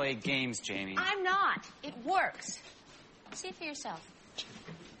 Don't play games, Jamie. I'm not. It works. See it for yourself.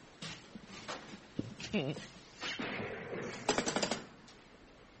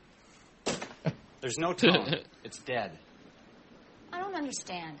 There's no tone. It's dead. I don't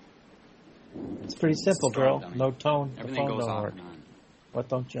understand. It's pretty simple, girl. No tone. The Everything phone goes don't off work. and on. What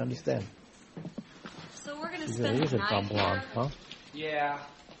don't you understand? So we're gonna He's spend a the night dumb blonde, here? huh? Yeah.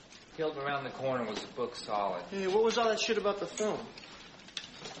 Killed around the corner was book solid. Hey, what was all that shit about the film?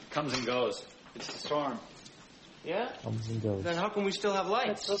 Comes and goes. It's the storm. Yeah? Comes and goes. Then how come we still have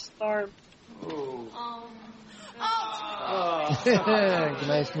lights? That's the storm. Ooh.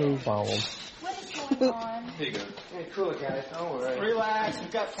 Nice move, Powell. What is going on? Here you go. Hey, cool, guys. Don't worry. Relax,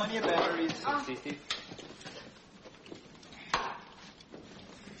 we've got plenty of batteries.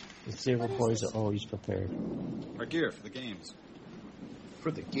 The Zero Boys are always prepared. Our gear for the games.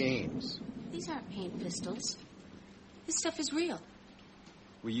 For the games. These aren't paint pistols. This stuff is real.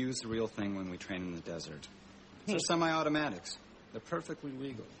 We use the real thing when we train in the desert. They're semi-automatics. They're perfectly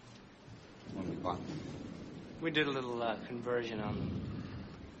legal when we bought them. We did a little conversion on them.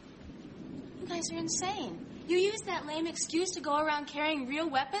 You guys are insane. You use that lame excuse to go around carrying real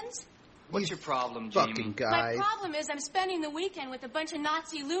weapons? What's your problem, Jamie? Fucking My guys. problem is I'm spending the weekend with a bunch of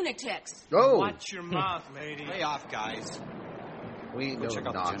Nazi lunatics. Oh! Watch your mouth, lady. Lay off, guys. We ain't Go no check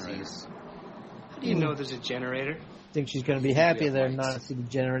out the Nazis. How do you know there's a generator? Think she's going to be happy they're Nazi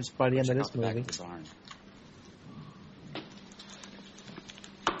degenerates by the end of Check this out the back movie. of the barn.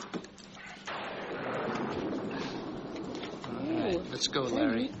 All right, let's go,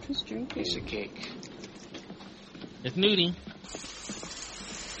 Larry. Who's drinking? Piece of cake. It's Nudie.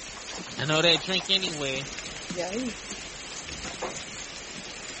 I know they drink anyway. Yeah.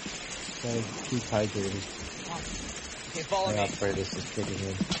 Gotta keep hydrated. Okay, follow My me. arthritis is kicking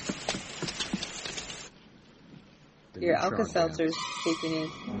in. Your Alka-Seltzer's kicking in.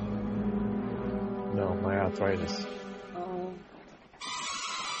 No, my arthritis. Oh.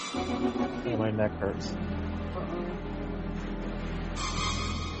 And my neck hurts.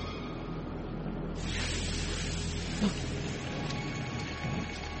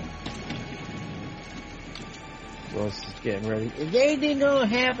 Rose is getting ready. Is anything gonna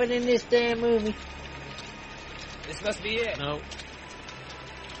happen in this damn movie? This must be it. No.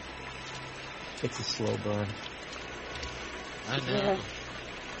 It's a slow burn. I know. Yeah.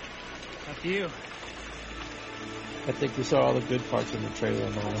 Up to you. I think we saw all the good parts in the trailer,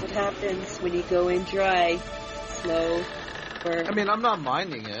 Mona. That's what happens when you go in dry. Slow burn. I mean, I'm not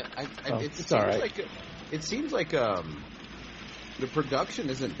minding it. It's all right. It seems like the production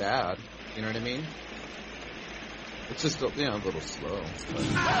isn't bad. You know what I mean? It's just a little slow.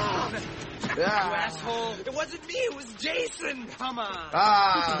 You asshole! It wasn't me. It was Jason. Come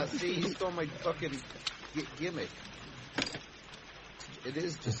on. See, he stole my fucking gimmick. It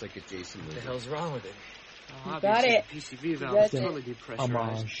is just like a Jason movie. What the hell's wrong with it? You got it. The PCV valve That's is it. totally depressurized.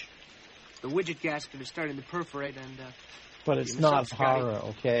 Homage. The widget gasket is starting to perforate, and But it's you not missed out, Scotty. horror,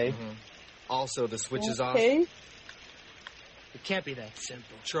 okay? Mm-hmm. Also, the switch is off. Okay. It can't be that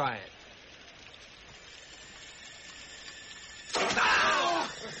simple. Try it.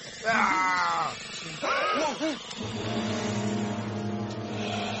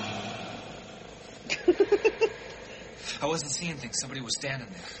 I wasn't seeing things. Somebody was standing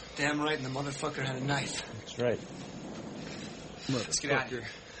there. Damn right, and the motherfucker had a knife. That's right. Let's get out of here.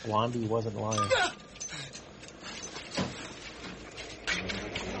 Blondie wasn't lying.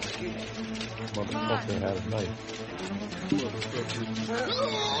 Motherfucker had a knife.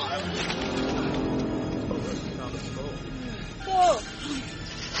 Whoa.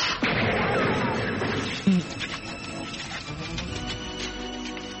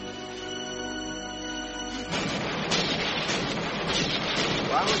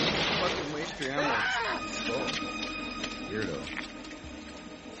 Why would you fucking waste your ammo? Oh, weirdo.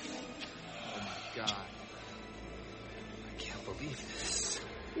 Oh my god. I can't believe this.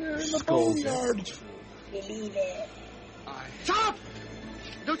 You're in the Skull boneyard. Believe it. Stop!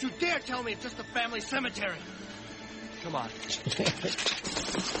 Don't you dare tell me it's just a family cemetery. Come on.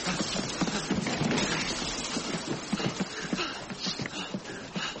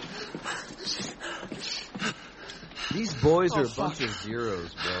 These boys are a bunch of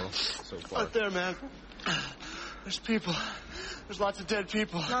zeros, bro. So far. Out there, man. There's people. There's lots of dead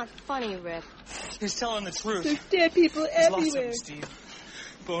people. Not funny, Rip. He's telling the truth. There's dead people He's lost everywhere. something, Steve.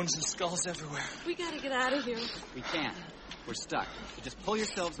 Bones and skulls everywhere. We gotta get out of here. We can't. We're stuck. So just pull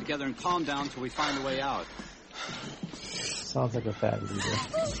yourselves together and calm down till we find a way out. Sounds like a bad leader.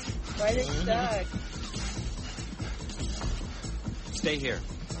 Why are they stuck? Stay here.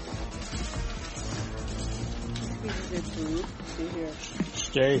 This is a boob. Stay here.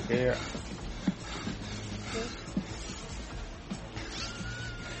 Stay here.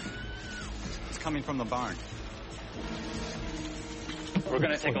 It's coming from the barn. We're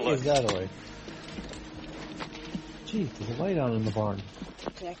gonna take a look. Is that away? Gee, there's a light on in the barn.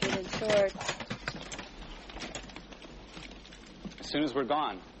 Jacket and shorts. As soon as we're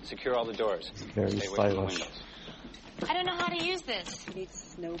gone, secure all the doors. Very Stay away from the stylish. windows. I don't know how to use this. You need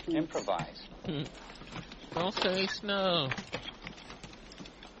snow boots. Improvise. Don't say snow.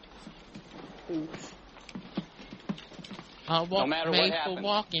 Boots. I walk No matter what made for happens.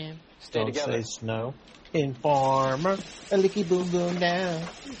 walking. Stay Don't together. say snow. Informer, a licky boom boom down.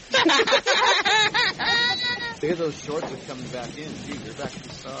 Look at those shorts are coming back in. Gee, they're back in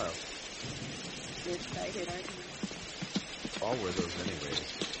style. You're excited, aren't you? I'll wear those anyways.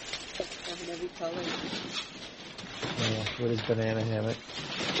 Having every color. Yeah, with his banana hammock.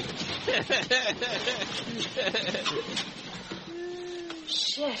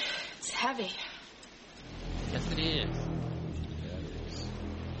 Shit, it's heavy. Yes, it is.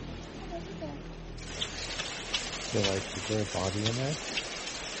 Feel like, is there a body in there?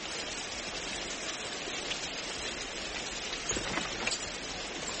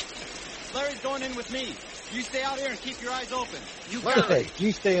 Larry's going in with me. You stay out here and keep your eyes open. Larry,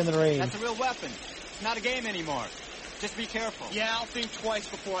 you stay in the rain. That's a real weapon. It's not a game anymore. Just be careful. Yeah, I'll think twice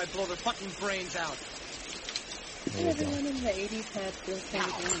before I blow their fucking brains out. Everyone in the 80s had those kind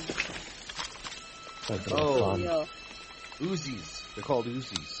of guns. Oh, Real. Uzis. They're called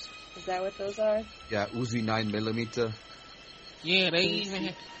Uzis. Is that what those are? Yeah, Uzi 9mm. Yeah, they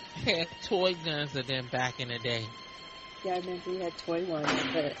even had toy guns of them back in the day. Yeah, I remember we had toy ones,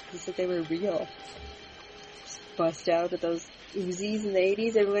 but he said they were real. Just bust out with those Uzis in the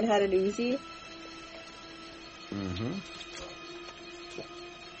 80s. Everyone had an Uzi. Mm-hmm.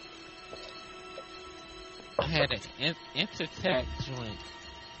 I had an Intertech joint.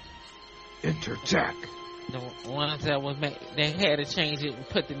 Intertech. The ones that was made, they had to change it and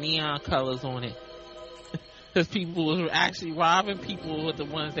put the neon colors on it. Because people were actually robbing people with the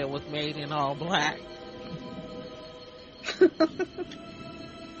ones that was made in all black.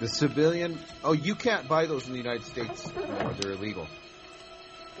 The civilian... Oh, you can't buy those in the United States anymore. They're illegal.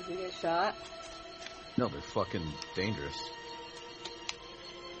 Did he get shot? No, they're fucking dangerous.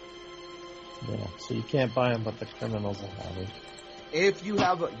 Yeah, so you can't buy them, but the criminals will have them. If you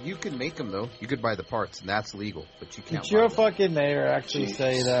have a... You can make them, though. You could buy the parts, and that's legal. But you can't Did buy your them. fucking mayor actually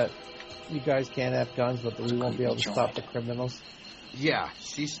say that you guys can't have guns, but we won't be able to stop the criminals? Yeah,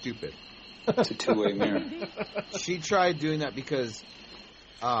 she's stupid. It's a two-way mirror. She tried doing that because...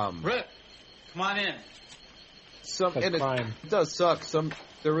 Rip, come on in. And it does suck. Some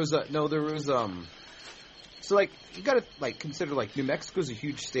So, like, you gotta, like, consider, like, New Mexico's a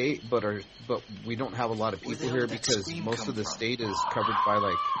huge state, but we don't have a lot of people here because most of the state is covered by,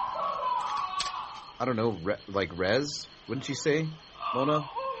 like, I don't know, res? Wouldn't you say, Mona?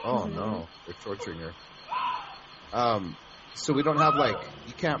 Oh, no. They're torturing her. So we don't have, like,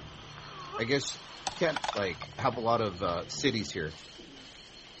 you can't have a lot of cities here.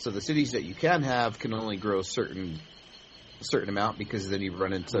 So the cities that you can have can only grow a certain amount because then you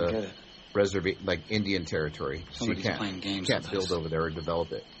run into Indian territory. So you can't build over there or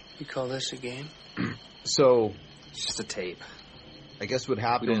develop it. You call this a game? So it's just a tape. I guess what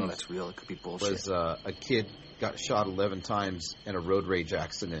happened we don't know that's real. It could be bullshit. Was a kid got shot 11 times in a road rage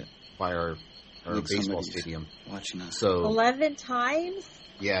accident by our baseball stadium. Watching us. So 11 times?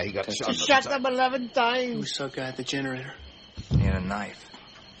 Yeah, he got shot. Shot them 11 times. Who saw guy at the generator? He had a knife.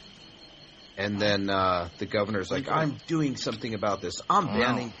 And then the governor's like, I'm doing something about this. I'm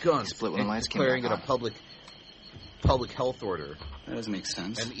banning guns. Split when the lights came declaring it back a public health order. That doesn't make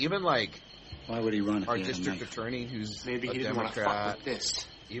sense. And even like, why would he run? Our district attorney, who's maybe a he didn't Democrat, want to fuck with this.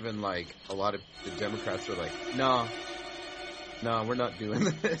 Even like a lot of the Democrats are like, no, we're not doing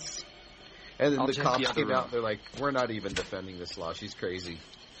this. And then the cops came out. They're like, we're not even defending this law. She's crazy.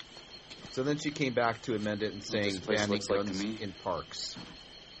 So then she came back to amend it and saying banning guns in parks.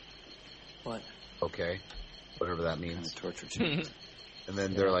 What? Okay. Whatever that means. Kind of torture. And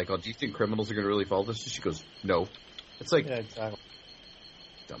then they're like, oh, do you think criminals are going to really follow this? And she goes, no. It's like, exactly.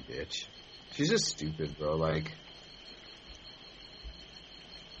 Dumb bitch. She's just stupid, bro. Like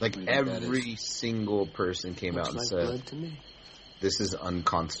every single person came out and said, this is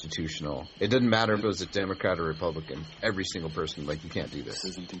unconstitutional. It didn't matter if it was a Democrat or Republican. Every single person, like, you can't do this.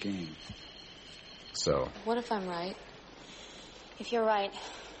 This isn't the game. So. What if I'm right? If you're right,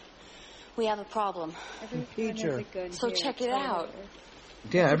 we have a problem. Teacher. So check it out.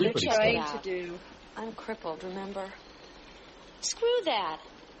 Yeah, everybody's trying to do. I'm crippled, remember? Screw that.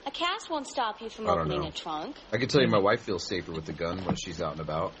 A cast won't stop you from opening a trunk. I can tell you my wife feels safer with the gun when she's out and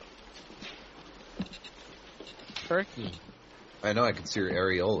about. Turkey. I know, I can see her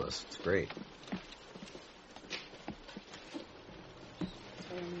areolas. It's great. I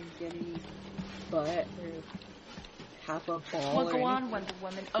don't get any butt or half a ball. Well, go on, Wonder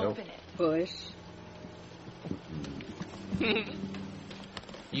Woman. Open it. Bush.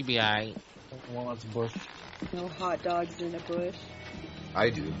 You be alright. Wants bush. No hot dogs in a bush. I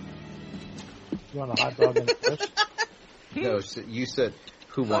do. You want a hot dog in a bush? No, you said,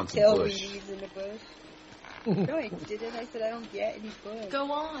 who wants a bush? In a bush. No, I didn't. I said I don't get any bush.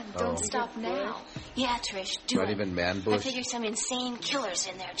 Go on. Don't stop now. Yeah, Trish, do Not it. even man bush? I figure some insane killer's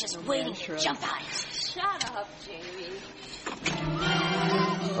in there just waiting to jump out. Shut up, Jamie.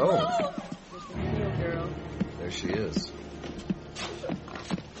 Oh. There's the little girl. There she is.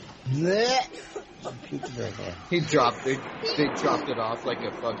 He dropped it. They dropped it off like a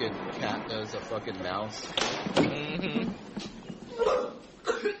fucking cat does a fucking mouse. Mm-hmm.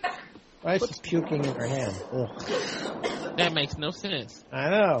 Why is she puking in her hand? Ugh. That makes no sense. I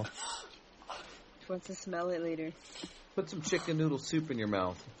know. She wants to smell it later. Put some chicken noodle soup in your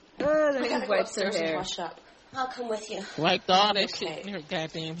mouth. Oh, let me wipe her hair. Wash up. I'll come with you. Like all that shit in her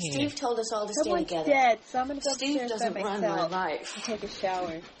goddamn hand. Steve told us all to stay Someone's together. dead. Someone's Steve upstairs doesn't by run myself. my life. I'll take a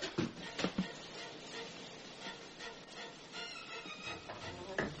shower.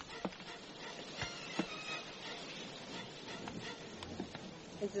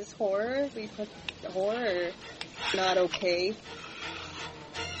 Is this horror? We put horror. Not okay.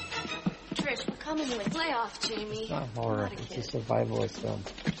 Trish, we're coming with. Lay off, Jamie. It's not horror. It's a survivalist film.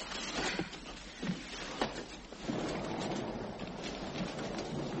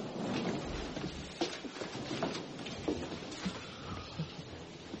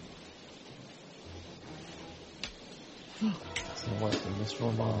 So what's in this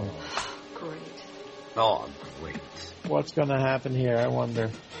room on? Great. Oh, great. What's going to happen here, I wonder?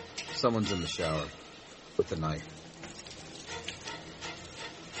 Someone's in the shower with a knife.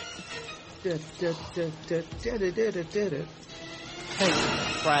 Hey,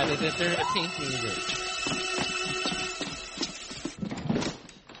 Friday the 13th music.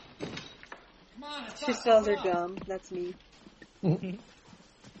 She smells her gum. That's me.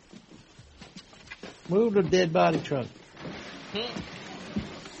 Move the dead body trunk.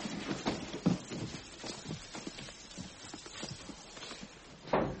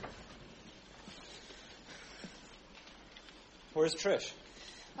 Where's Trish?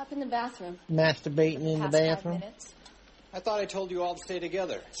 Up in the bathroom. Masturbating in the Past 5 bathroom. minutes. I thought I told you all to stay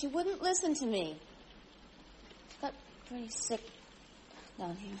together. She wouldn't listen to me. Got pretty sick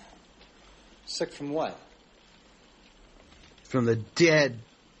down here. Sick from what? From the dead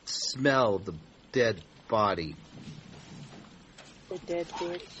smell of the dead body. The dead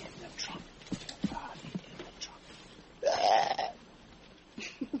bitch.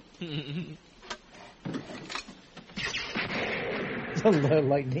 The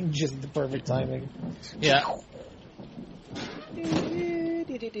lightning, just the perfect timing. Yeah.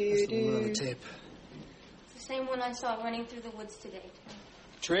 The tape. It's the same one I saw running through the woods today.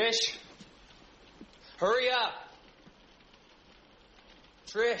 Trish, hurry up.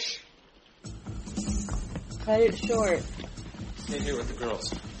 Trish, Cut it short. stay here with the girls.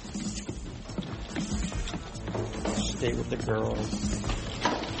 Stay with the girls.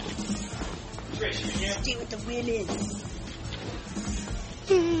 Trish, you here? Stay with the women.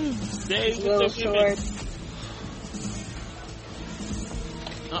 Stay with Little the women. short.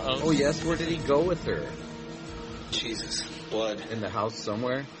 Uh-oh. Oh, yes, where did he go with her? Jesus, blood. In the house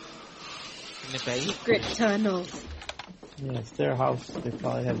somewhere? In the bay. Secret tunnels. Yeah, it's their house. They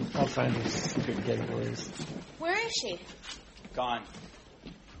probably have all kinds of secret getaways. Where is she? Gone.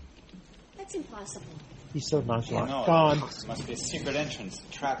 That's impossible. He's so nonchalant. No, Gone. Must be a secret entrance,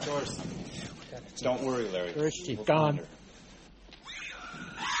 a trap door or something. Don't worry, Larry. Where is she? We'll Gone. find her.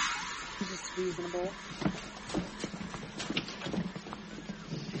 Just reasonable.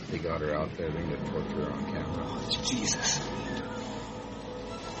 They got her out there. They're going to torture her on camera. Jesus.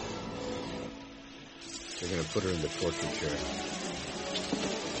 They're going to put her in the torture chair.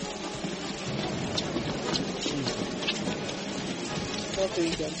 Both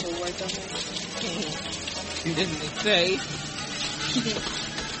doing dental work on her. She didn't say.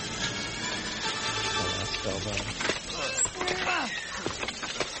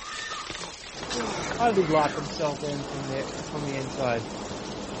 How did he lock himself in from the inside?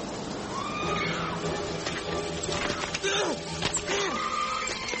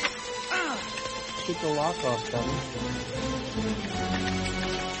 Get the lock off, dummy.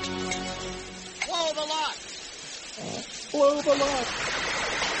 Blow the lock! Blow the lock!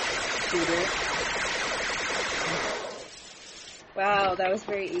 Wow, that was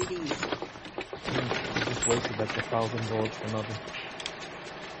very 80s. He just wasted like 1,000 bullets for nothing.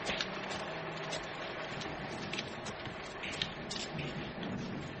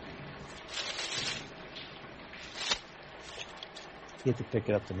 You had to pick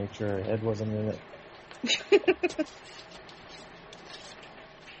it up to make sure her head wasn't in it.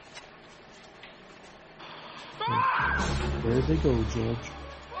 Where'd they go, George?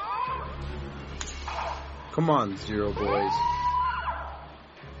 Come on, Zero Boys.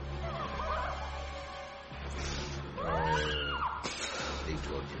 They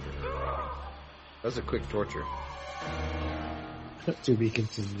tortured her. That was a quick torture. To be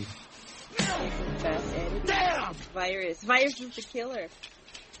continued. Damn! Virus. Virus is the killer.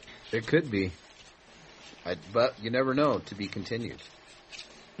 It could be. But you never know. To be continued.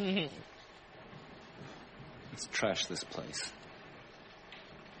 Let's trash this place.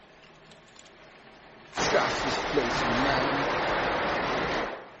 Trash this place, man.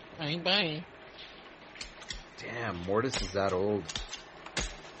 Bang, bang. Damn, Mortis is that old.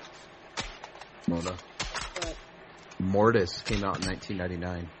 Mona. What? Mortis came out in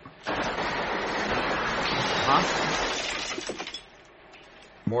 1999. Huh?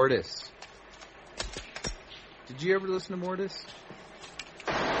 Mortis. Did you ever listen to Mortis?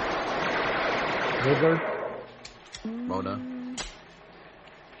 River? Mona.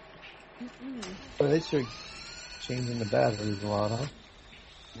 Well, they start changing the batteries a lot, huh?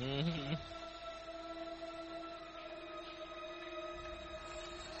 Mm-hmm.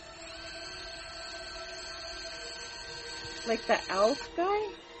 Like the Alf guy?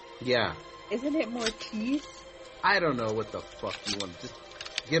 Yeah. Isn't it Mortiz? I don't know what the fuck you want. Just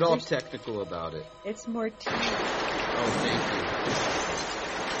get all technical about it. It's Mortiz. Oh, thank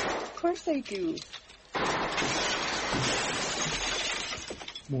you. Of course I do.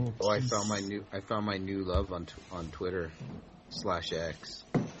 Oh, I found my new love on Twitter /X.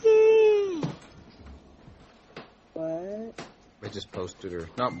 What? I just posted her.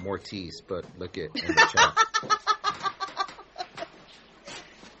 Not Mortiz, but look at in the chat.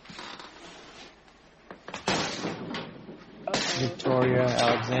 Victoria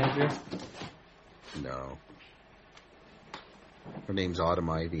Alexandria? No. Her name's Autumn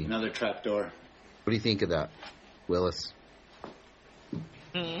Ivy. Another trap door. What do you think of that, Willis?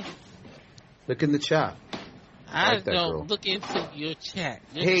 Mm. Look in the chat. I like that don't girl. look into your chat.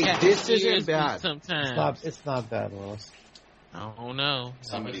 Your Hey, chat this isn't scares me bad. Sometimes. It's not bad, Willis. I don't know.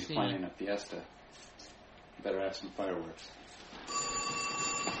 Somebody's planning a fiesta. Better have some fireworks.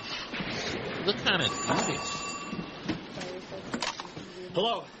 Look kind of dudish.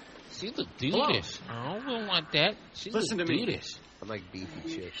 Hello. She look dudish. I don't want that. She Listen look to me. dudish. I like beefy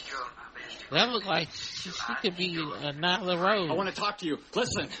chicks. That looks like she could be Nyla Rose. I want to talk to you.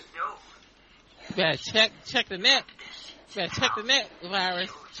 Listen. You better check the net. You better check the net,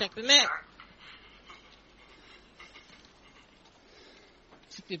 Virus. Check the net.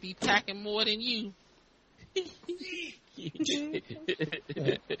 She could be packing more than you.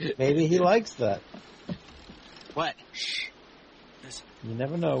 Maybe he likes that. What? You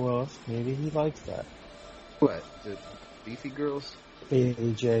never know, Willis. Maybe he likes that. What? The beefy girls?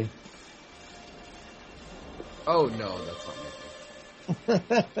 Bailey J. Oh no, that's not me.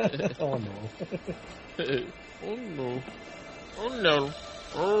 Oh no. Oh no. Oh no.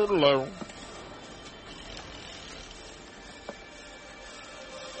 Oh no.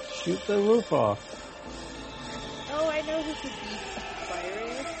 Shoot the roof off. Oh, I know who could be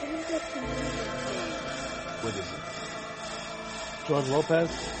Virus. What is that comedian's name? What is it? George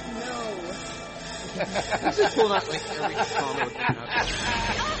Lopez? No. Just pull out like every trauma with that.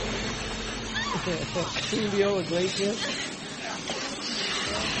 Julio Iglesias?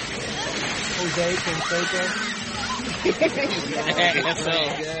 Jose Canseco?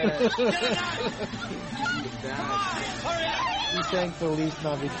 He sang Feliz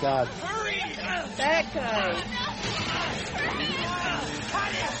Navidad. That guy.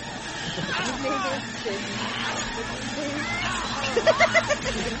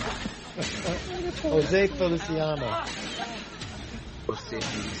 Jose Feliciano. Jose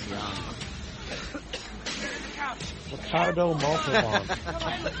Feliciano. Ricardo Montalban.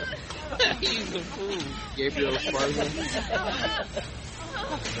 He's a fool. Gabriel Esparza.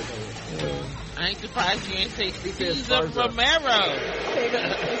 I ain't surprised you ain't say Cesar Romero.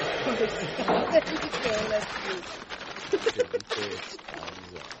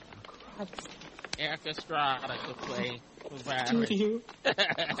 Eric Estrada could play with Virus.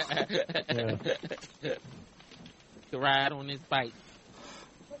 To ride on his bike.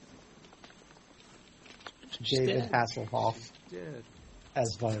 David Hasselhoff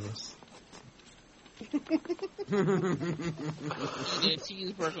as Virus. Yeah,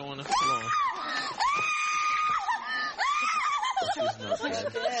 cheeseburger on the floor. She's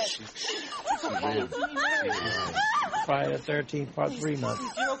not dead. She's Friday the 13th, part 3 months.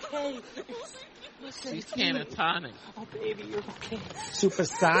 You're okay. She's catatonic. Oh, baby, you're okay.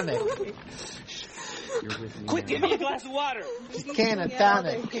 Supersonic. You're with me. Quick, give me a glass of water. She's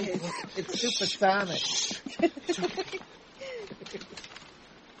catatonic. It's supersonic.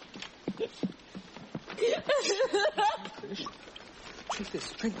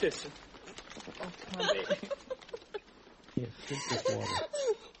 Drink this. Oh, come on, baby. Yeah, drink this water.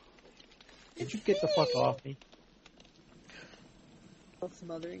 Did you get the fuck off me?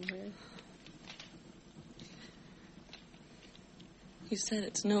 Smothering her. You said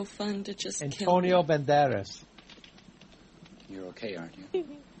it's no fun to just Antonio Banderas. You're okay, aren't you?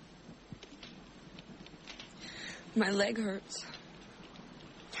 My leg hurts.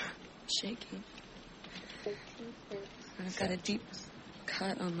 Shaking. I've got a deep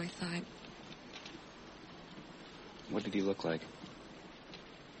cut on my thigh. What did he look like?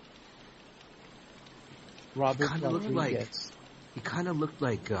 Robert Kind of looked like. Rodriguez. He kind of looked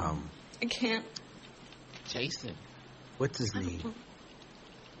like I can't. Jason. What's his name?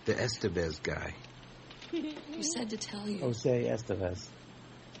 The Estevez guy. You said to tell you Jose Estevez.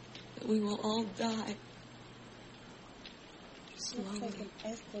 that we will all die. Slowly.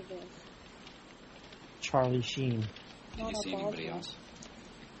 Charlie Sheen. Did you see anybody else?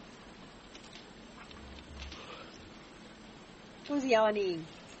 Who's yawning?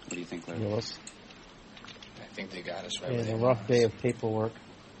 What do you think, Larry? Willis. I think they got us right. And a rough day of paperwork.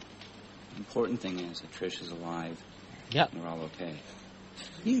 The important thing is that Trish is alive. Yep. And we're all okay.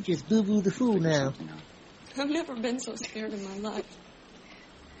 You just boo-boo the fool now. I've never been so scared in my life.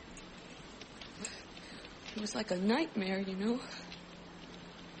 It was like a nightmare, you know?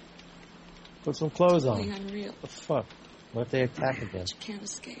 Put some clothes on. Totally unreal. What the fuck? What if they attack again? You can't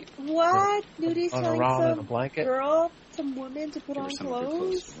escape. What? Nudi's On a telling round in a some blanket? girl, some woman to put Give her on some of your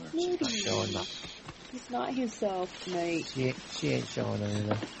clothes clothes? to wear. Nudie. Not showing up. He's not himself tonight. She ain't showing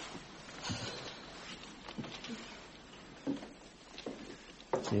anything.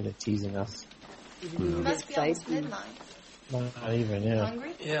 See, they're teasing us. Must be almost midnight. Not even, yeah.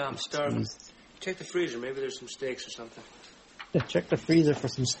 Hungry? Yeah, I'm starving. Teased. Check the freezer. Maybe there's some steaks or something. Check the freezer for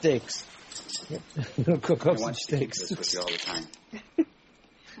some steaks. We'll cook I up some want you to keep steaks. this with you all the time.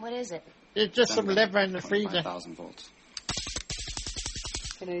 What is it? There's just some liver in the freezer. 25,000 volts.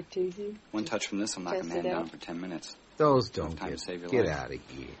 Can I tease you? One touch from this will knock a Test man it down out. for 10 minutes. Those don't Time to save your get life. out of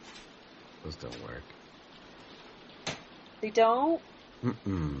here. Those don't work. They don't?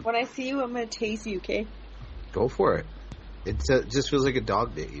 Mm-mm. When I see you, I'm going to tase you, okay? Go for it. It just feels like a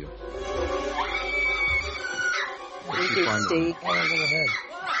dog bit you. Make your steak. Oh, a little head.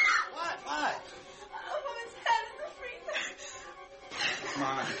 What? Come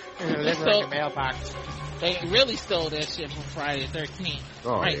on. They stole the mailbox. They really stole that shit from Friday the 13th.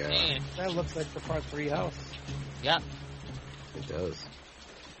 Oh, right, yeah. man. That looks like the Part 3 house. Yep. It does.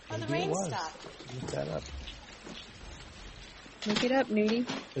 Oh, the Maybe it rain was. stopped. Look that up. Look it up, Nudie.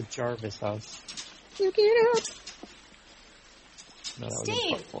 The Jarvis house. Look it up. No, that was in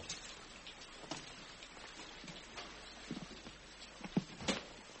Steve. Part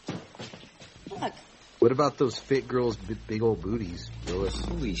 4. Look. What about those fit girls' big old booties, Willis?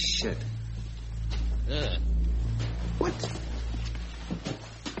 Holy shit. Ugh. What?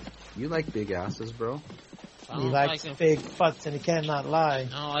 You like big asses, bro? I He don't likes like big butts and he cannot lie. I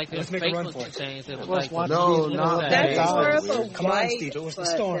don't like Let's this make a run Facebook for it. things that Let's like watch No, these not little That's that. more of a Weird. Come on, white Steve, it was the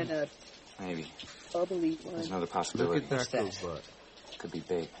butt storm. than a Maybe. bubbly There's one. another Look possibility. at that girl's butt. Could be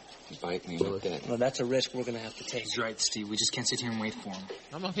big. You bite me, you're dead. Well, that's a risk we're going to have to take. He's right, Steve. We just can't sit here and wait for him.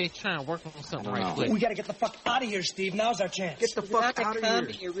 I'm up here trying to work on something I don't right know. quick. We got to get the fuck out of here, Steve. Now's our chance. Get the It's about fuck to out of come here.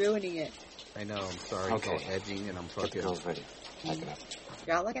 and you're ruining it. I know, I'm sorry. Okay. It's all edging and I'm Get the fucking... girls ready. Pack it up.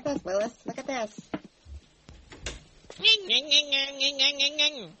 Girl, look at this, Willis. Look at this.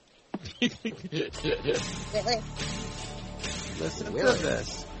 Willis. Listen to Really?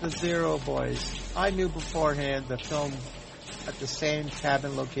 this. The Zero Boys. I knew beforehand the film at the same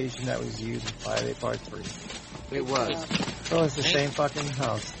cabin location that was used in Friday Part 3. It was. So it's the same fucking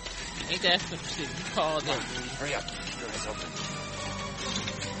house. Ain't that some shit? You called it. Hurry up. Your eyes open.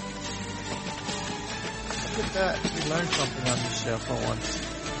 Look at that. We learned something on this show for once.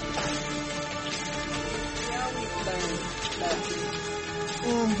 We always learn lessons.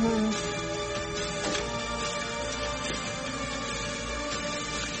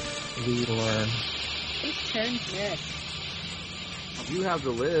 We learn. Whose turn's next? You have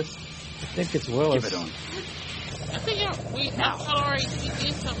the list. I think it's Willis. Give it on. I think I already we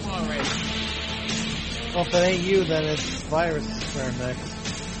did something already. Well, if it ain't you, then it's Virus's turn next.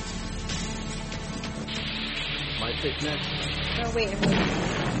 My pick next. No, wait a minute.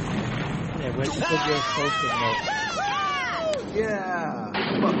 Yeah, where'd you put your post-it note? Yeah.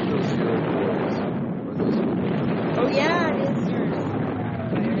 Fuck those Zero Boys. Or those... Oh, yeah, it is yours.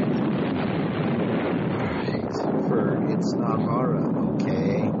 Alright. For It's Not Horror,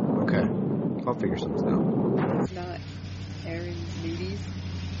 okay? Okay. I'll figure something out. It's not Aaron's Nudies.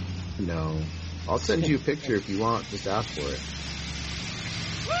 No. I'll send you a picture if you want. Just ask for it.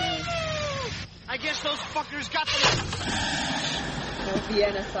 I guess those fuckers got them. No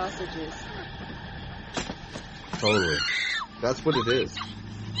Vienna sausages. Totally. That's what it is.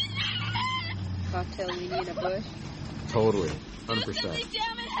 Cocktail weenie in a bush. Totally. 100%. Damn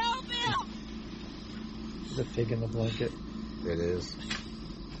it, help him! The pig in the blanket. It is.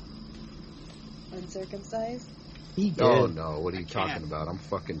 Uncircumcised? He did. Oh, no. What are you talking about? I'm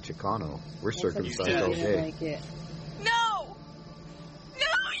fucking Chicano. We're circumcised all didn't day. like it. No! No,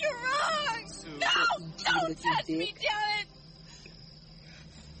 you're wrong! No! Don't touch me, damn it!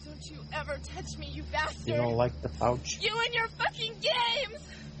 Don't you ever touch me, you bastard! You don't like the pouch? You and your fucking games!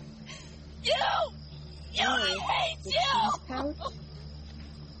 You! I hate The you!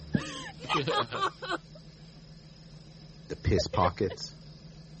 cheese pouch? The piss pockets.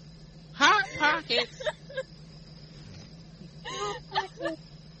 Hot pockets.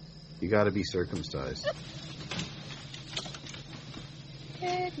 You gotta be circumcised.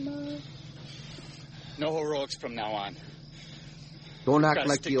 Head mom. No heroics from now on. Don't act Gotta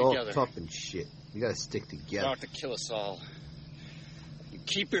like stick you all together. tough and shit. You gotta stick You together. don't have to kill us all. You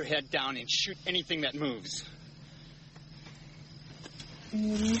keep your head down and shoot anything that moves.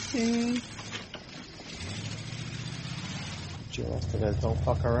 Mm-hmm. Joe after that, don't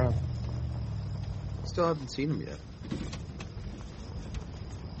fuck around. Still haven't seen him yet.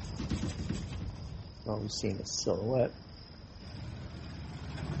 Well, we've seen a silhouette.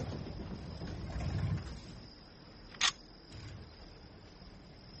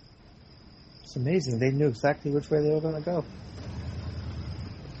 It's amazing. They knew exactly which way they were going to go.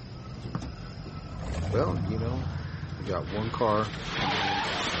 Well, you know, we got one car. One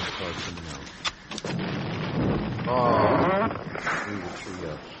car coming out. Oh, threw the tree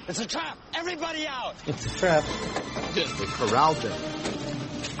up. It's a trap! Everybody out! It's a trap. They corralled them.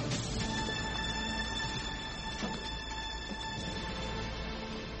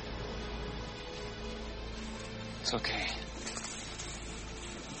 It's okay.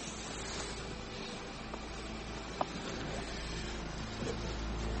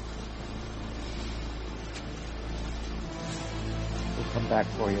 We'll come back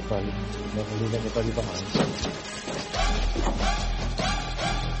for you, buddy. Never leave anybody behind.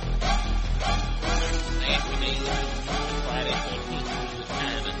 Anthony. Friday 13th.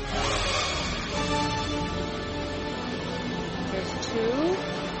 There's two.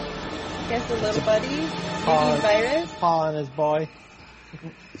 Guess a little buddy. Paul, virus. Paul and his boy.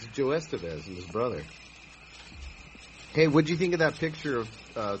 It's Joe Estevez and his brother. Hey, what'd you think of that picture of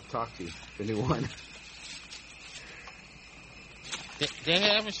Toxie, the new one? They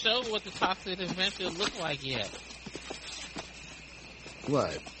haven't showed what the Toxic Adventure look like yet.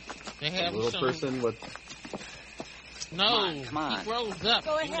 What? They haven't a little shown... person with... No, come on. he grows up.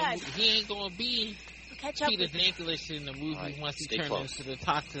 Go ahead. He ain't gonna be Catch up Peter with Dinklage in the movie Right, once he stay turns close. into the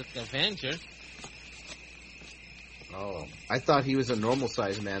Toxic Avenger. Oh, I thought he was a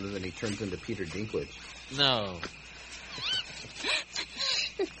normal-sized man, and then he turns into Peter Dinklage. No.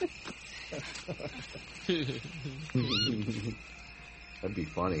 That'd be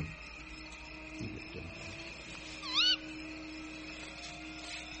funny.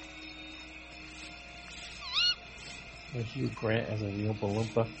 With Hugh Grant as a real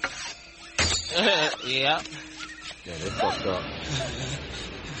Balloompa. Yeah. Yeah, they fucked up.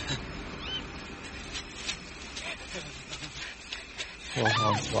 Poor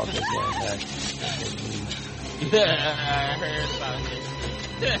Hornswoggle's going back. Yeah, I heard about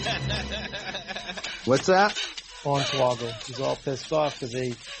it. What's that? Hornswoggle. He's all pissed off because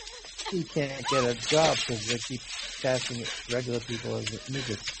he can't get a job because they keep casting regular people as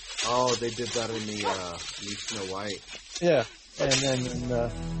midgets. Oh, they did that in the new Snow White. Yeah, and then in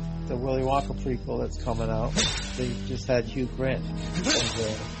the Willy Wonka prequel that's coming out, they just had Hugh Grant as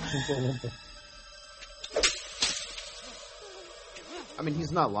Oompa Loompa. I mean,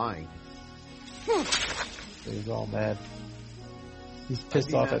 he's not lying. So he's all mad. He's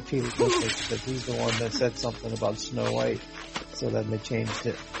pissed off at Peter Dinklage because he's the one that said something about Snow White, so then they changed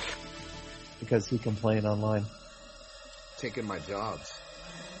it because he complained online. Taking my jobs.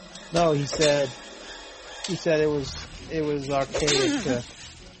 No, he said it was archaic.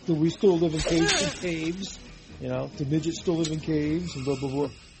 Do we still live in caves? You know, do midgets still live in caves? And blah blah blah.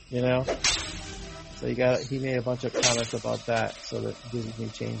 You know. So he made a bunch of comments about that, so that Disney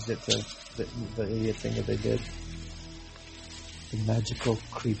changed it to the idiot thing that they did. The magical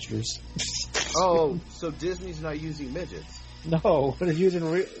creatures. Oh, so Disney's not using midgets? No, they're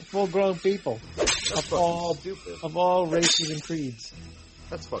using full-grown people That's stupid. Of all races and creeds.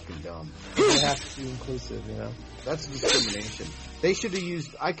 That's fucking dumb. They have to be inclusive, you know. That's discrimination. They should have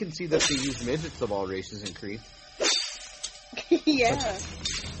used... I can see that they use midgets of all races and creeds. Yeah.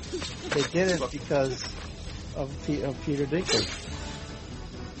 They did it because of Peter Dinklage.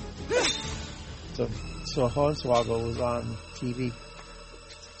 So Hornswoggle was on TV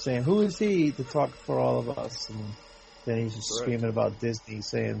saying, "Who is he to talk for all of us?" And then he's just screaming about Disney,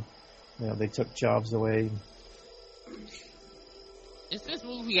 saying, "You know, they took jobs away." Is this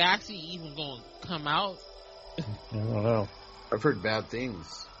movie actually even going to come out? I don't know. I've heard bad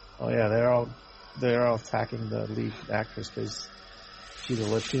things. Oh yeah, they're all attacking the lead actress because she's a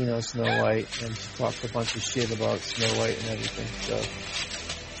Latino Snow White, and she talked a bunch of shit about Snow White and everything. So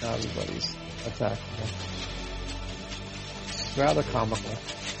now everybody's attacking her. It's rather comical.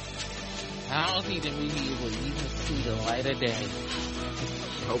 I don't think the movie will even see the light of day.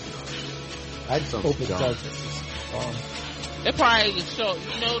 Hope not. I hope it doesn't. They probably show, the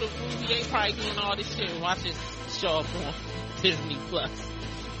movie, they probably doing all this shit and watch it show up on Disney Plus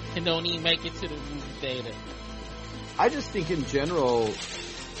and don't even make it to the movie theater. I just think in general,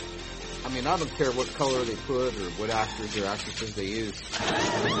 I mean, I don't care what color they put or what actors or actresses they use. What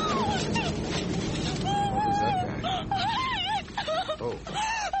was that guy? Oh.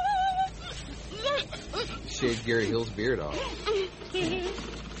 Shaved Gary Hill's beard off.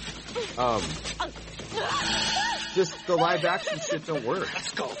 Just the live action shit don't work.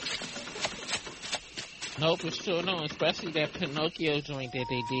 Let's go. Nope, it's sure no, especially that Pinocchio joint that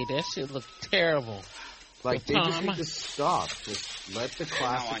they did. That shit looked terrible. Like, they just need to stop. Just let the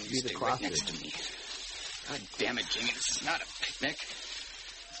classics be the Right classics. next to me. God damn it, Jamie, this is not a picnic.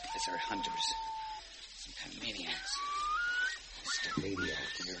 These guys are hunters. Some kind of maniacs.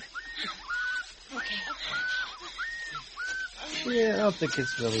 Maniacs. Yeah, I don't think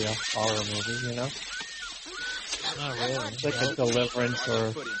it's really a horror movie, you know? Not really. It's like a Deliverance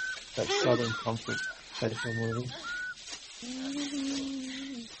or that Southern Comfort type of movie.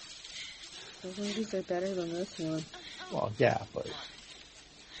 Those movies are better than this one. Well, yeah, but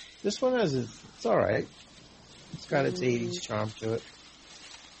this one it's alright. It's got its 80s charm to it.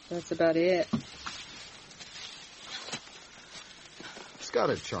 That's about it. It's got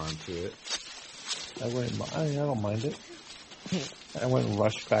a charm to it. I don't mind it. I wouldn't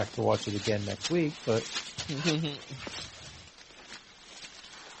rush back to watch it again next week, but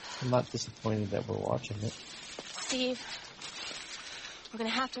I'm not disappointed that we're watching it. Steve, we're going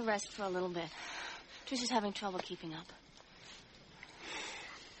to have to rest for a little bit. Trish is having trouble keeping up.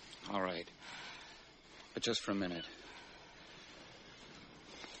 All right. But just for a minute.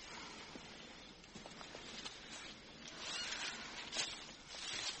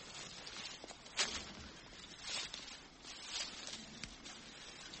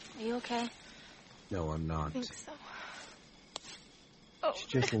 Are you okay? No, I'm not. I think so. She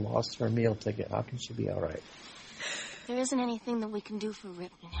just lost her meal ticket. How can she be all right? There isn't anything that we can do for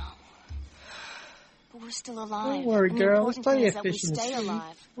Rip, you know. But we're still alive. Don't worry, And the girl. There's important plenty of thing is fish in that the we stay sea.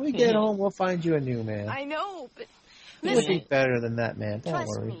 alive. When we get home, we'll find you a new man. I know, but You'll listen, be better than that man. Don't trust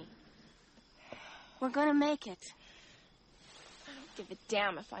worry. me. We're gonna make it. I don't give a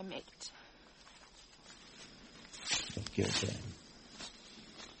damn if I make it. Don't give a damn.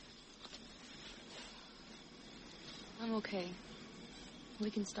 I'm okay. We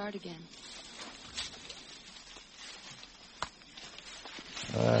can start again.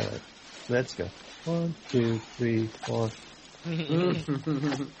 All right, let's go. 1, 2, 3, 4.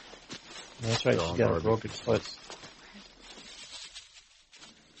 That's right. She's got a broken foot.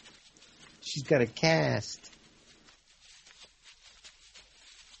 She's got a cast.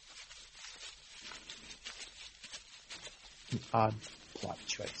 An odd plot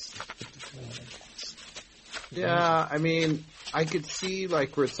choice. Yeah, I mean, I could see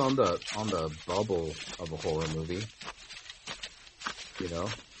like where it's on the bubble of a horror movie. You know?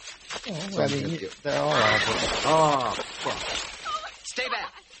 I mean, they're all awful. Oh, fuck. Stay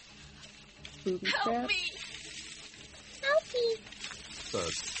back. Booby Help trap. me! Help me!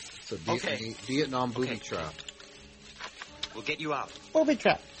 So Okay. Vietnam booby trap. We'll get you out. Booby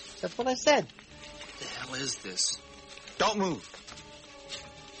trap. That's what I said. What the hell is this? Don't move.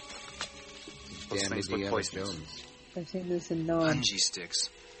 Those Damn things look Indiana poisonous. Jones. I've seen this in non. Bungee sticks.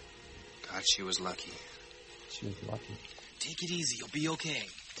 God, she was lucky. She was lucky. Take it easy. You'll be okay.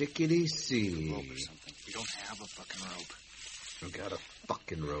 Take it easy. Rope or something. We don't have a fucking rope. We got a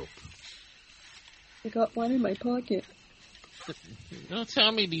fucking rope. I got one in my pocket. Don't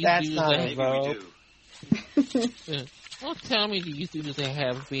tell me these That's dudes not that a rope. Don't tell me these dudes that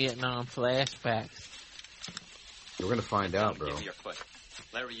have Vietnam flashbacks. We're gonna find out, bro. Give me your foot.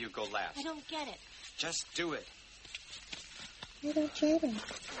 Larry, you go last. I don't get it. Just do it. I don't get it.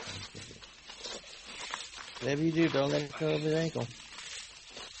 Whatever you do, don't let it go over your ankle.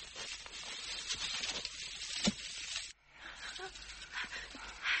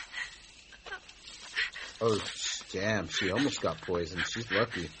 Oh, damn. She almost got poisoned. She's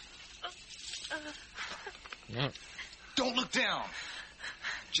lucky. Yep. Don't look down.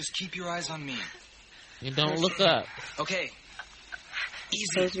 Just keep your eyes on me. You don't look up. Okay. Easy.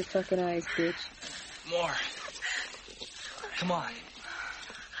 Close your fucking eyes, bitch. More. Come on.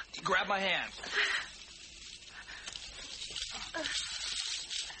 Grab my hand.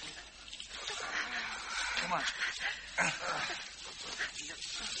 Come on.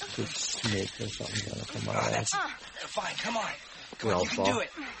 Good snake or something gonna come out. That's fine. Come on. We all You can fall. do it.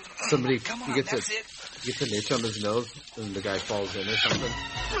 Somebody Come on, he gets that's a it. he gets an itch on his nose, and the guy falls in or something.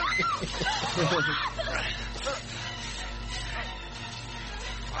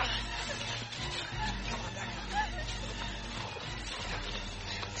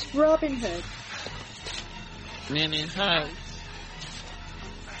 It's Robin Hood. Men in Heights.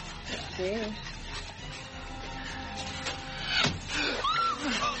 Yeah.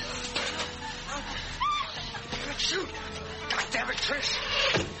 Shoot! God damn it, Trish!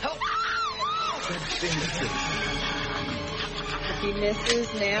 Help! If he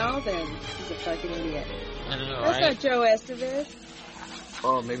misses now, then he's a fucking idiot. I know, That's right? not Joe Estevez.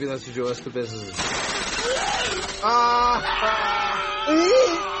 Oh, maybe that's who Joe Estevez is.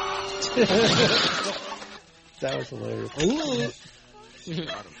 That was hilarious. Got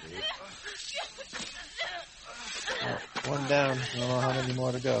him, dude. One down. I don't know how many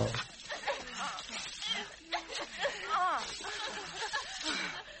more to go.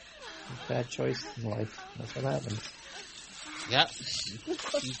 Bad choice in life. That's what happens. Yep.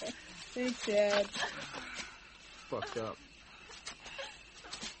 Thanks, Dad. Fucked up.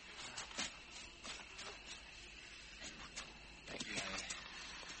 Thank you, Annie.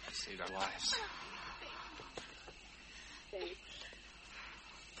 You saved our lives. Thanks.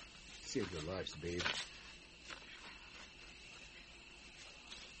 Saved your lives, babe.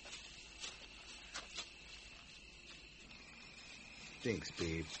 Thanks,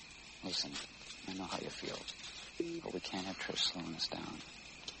 babe. Listen, I know how you feel. But we can't have Trish slowing us down.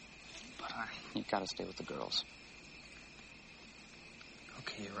 But you gotta stay with the girls.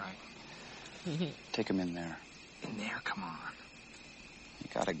 Okay, you're right. Take him in there. In there? Come on. You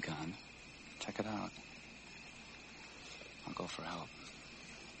got a gun. Check it out. I'll go for help.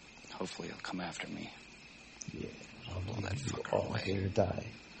 Hopefully he'll come after me. Yeah, I'll blow that fucker all away. here to die.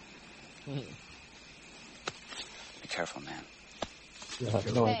 Be careful, man. You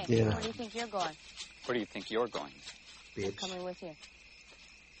have no idea. Where do you think you're going? Where do you think you're going? I'm coming with you.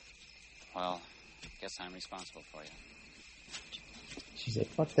 Well, guess I'm responsible for you. She said,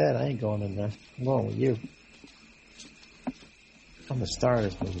 fuck that, I ain't going in there. I'm going with you. I'm the star of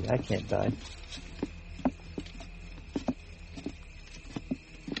this movie. I can't die.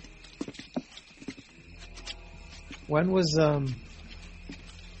 When was the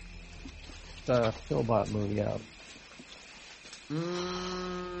Philbot movie out?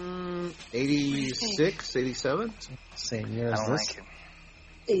 86, 87? Same year as I don't this. like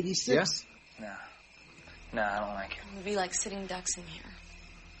it. 86? No. No, I don't like it. It would be like sitting ducks in here.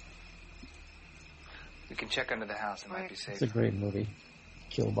 We can check under the house. It might be safe. It's a great movie.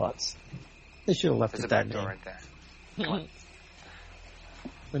 Killbots. They should have left There's it a that back door name. right there. Come on.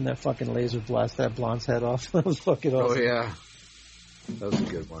 When that fucking laser blast that blonde's head off. That was fucking awesome. Oh, yeah. That was a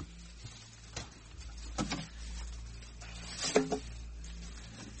good one.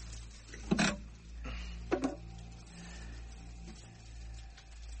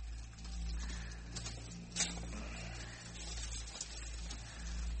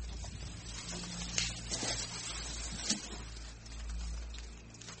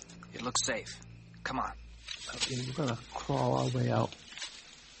 It looks safe. Come on. Okay, we're gonna crawl our way out.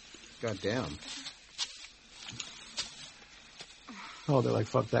 Goddamn. Oh, they're like,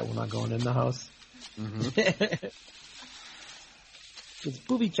 fuck that, we're not going in the house. Mm-hmm. It's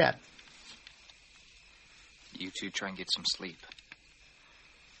booby trap. You two try and get some sleep.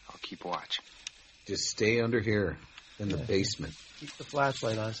 I'll keep watch. Just stay under here in the basement. Keep the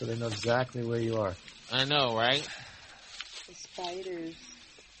flashlight on so they know exactly where you are. I know, right? The spiders.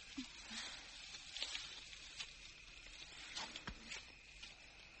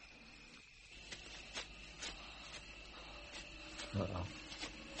 Uh-oh.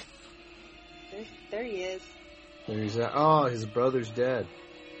 There he is. There's that. Oh, his brother's dead.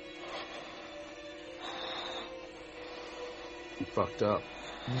 He fucked up.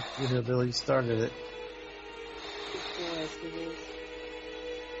 The hillbilly started it. Yes, it is.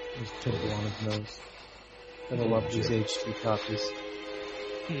 There's pimple on his nose. Gotta love these HD copies.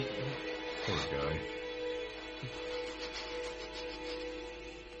 Poor guy.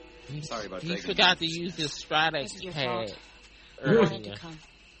 Sorry about He taking forgot to use his Stridex This is your pad fault. I wanted earlier. to come.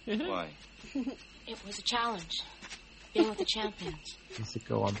 Why? It was a challenge. Being with the champions. Needs to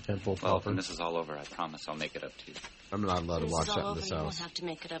go on pimple Well, popper. when this is all over, I promise I'll make it up to you. I'm not allowed to This watch is that all in over. this You won't house. have to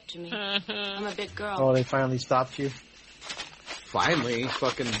make it up to me. I'm a big girl. Oh, they finally stopped you? Finally,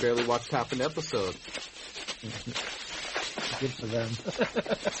 fucking barely watched half an episode. Good for them.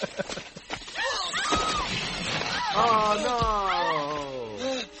 Oh,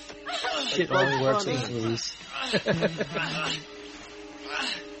 no! Shit only works in movies.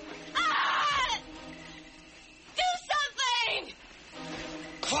 Do something!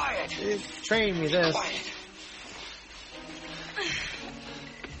 Quiet! Train me this. Quiet.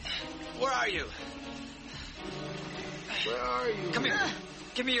 Where are you? Where are you? Come here.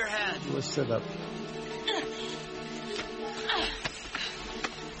 Give me your hand. Let's sit up.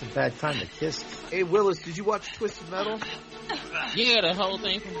 It's a bad time to kiss. Hey, Willis, did you watch Twisted Metal? Yeah, the whole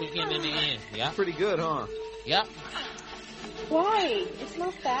thing from beginning to end. Yeah. Pretty good, huh? Yep. Why? It's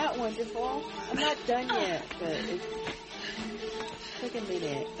not that wonderful. I'm not done yet, but it took a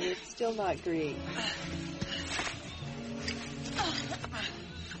minute, and it's still not great.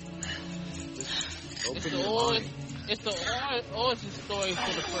 It's the origin story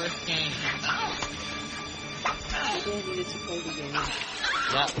for the first game. I really needed to play the game.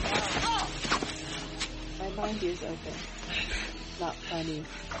 Yep. My mind is open. Not funny.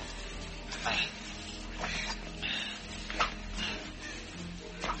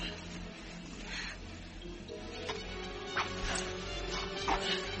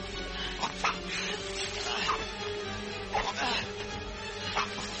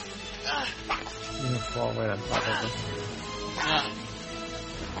 You're gonna fall right on top of it. Yeah.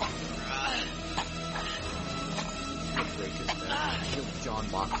 Break his neck. Kill John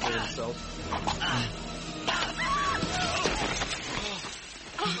Moxley himself.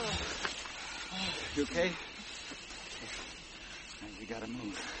 You okay? We gotta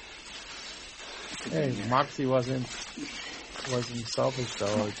move. Hey, Moxie wasn't selfish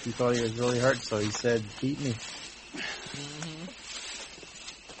though. He thought he was really hurt, so he said, "Beat me."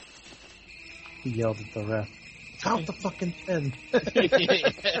 He yelled at the ref, "Count the fucking 10."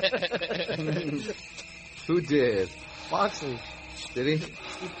 Who did? Moxley. Did he?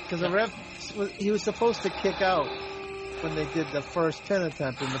 Because the ref, he was supposed to kick out when they did the first pin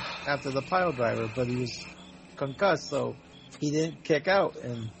attempt after the pile driver, but he was concussed, so he didn't kick out,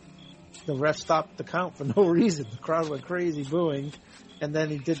 and the ref stopped the count for no reason. The crowd went crazy booing, and then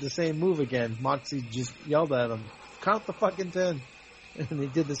he did the same move again. Moxie just yelled at him, "Count the fucking 10." And he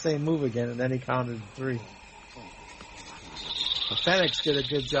did the same move again, and then he counted 3. Fenix did a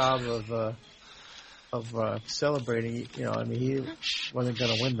good job of celebrating. You know, I mean, he wasn't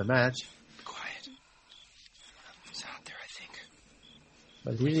going to win the match. Quiet. He's out there, I think.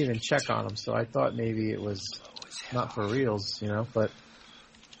 But he didn't even check on him, so I thought maybe it was not for reals, you know. But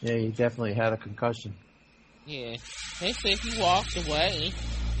yeah, he definitely had a concussion. Yeah, they said he walked away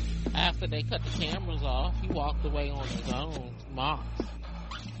after they cut the cameras off. He walked away on his own. Mox.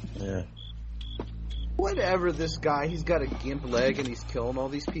 Yeah. Whatever, this guy, he's got a gimp leg and he's killing all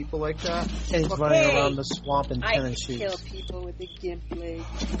these people like that. And he's running around the swamp in I tennis can shoes. kill people with a gimp leg.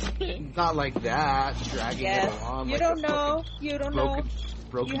 Not like that, dragging it along You like don't a know. You don't know.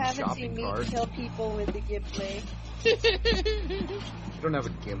 broken You haven't shopping seen me cart. kill people with a gimp leg. You don't have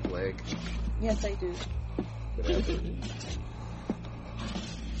a gimp leg. Yes, I do.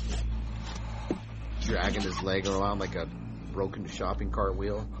 Dragging his leg around like a broken shopping cart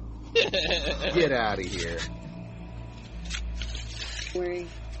wheel. Get out of here. Wearing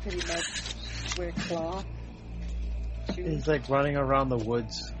cloth. He's like running around the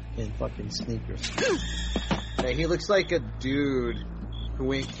woods in fucking sneakers. Hey, he looks like a dude who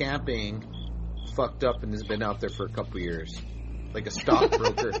went camping, fucked up, and has been out there for a couple years. Like a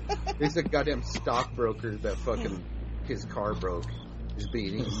stockbroker. There's a goddamn stockbroker that fucking his car broke. He's been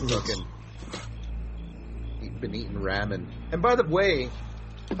eating been eating ramen. And by the way,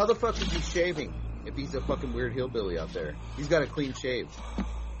 how the fuck is he shaving if he's a fucking weird hillbilly out there? He's got a clean shave.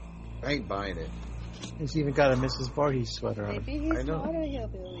 I ain't buying it. He's even got a Mrs. Barty sweater on him. Maybe he's I know. not a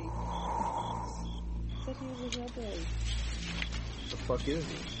hillbilly. He said he was a hillbilly. The fuck is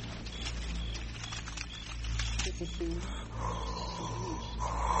he? It's a scene.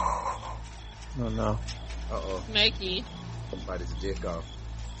 Oh no. Uh-oh. Snakey. Bite his dick off.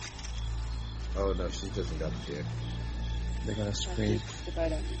 Oh no, she doesn't got a dick. They're gonna scream.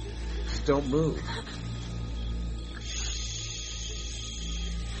 Just don't move.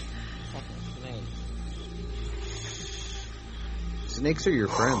 Snakes are your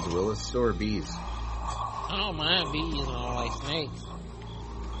friends, Willis. So are bees. I don't mind bees, I don't like snakes.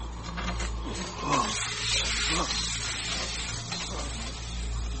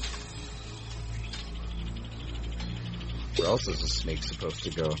 Where else is a snake supposed to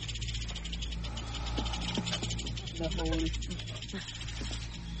go? The hole.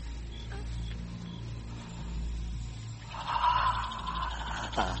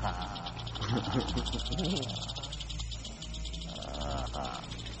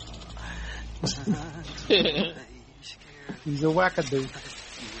 He's a wackadoo.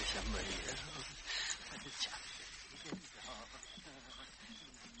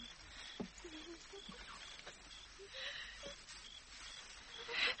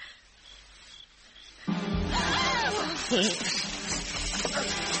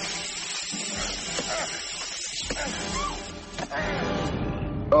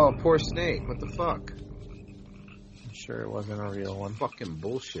 Oh, poor snake. What the fuck? I'm sure it wasn't a real one. Fucking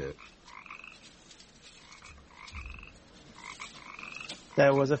bullshit.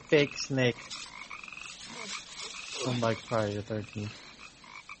 That was a fake snake. Unlike Friday the 13th.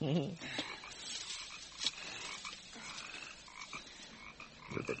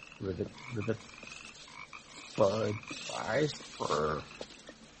 Ribbit. Bud. Eyes fur.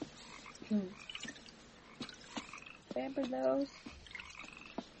 Remember those?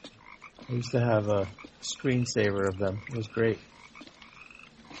 I used to have a screensaver of them. It was great.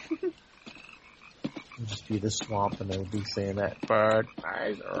 It would just be the swamp and they would be saying that. Bird,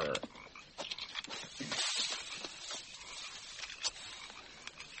 eyes are.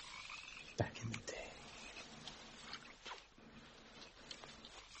 Back in the day.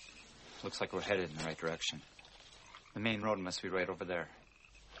 Looks like we're headed in the right direction. The main road must be right over there.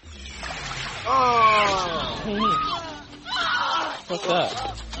 Oh! What's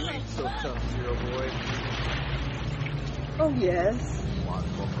up? You ain't so tough, Zero Boy. Oh, yes.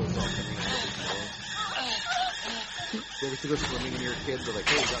 You ever see go swimming and your kids are like,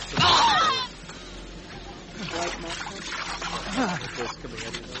 hey, you got something in coming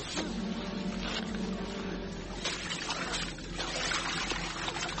at your nose?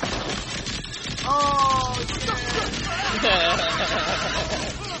 Oh,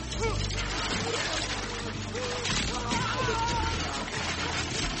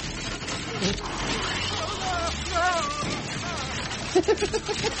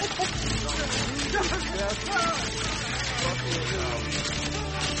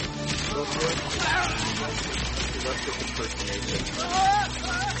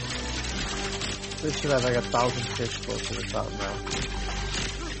 This should have like 1,000 fish close to the top now.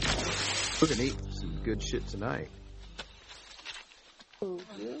 We're gonna eat some good shit tonight.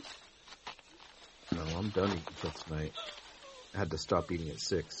 Okay. No, I'm done eating till tonight. I had to stop eating at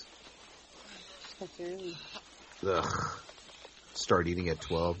 6. That's early. Ugh. Start eating at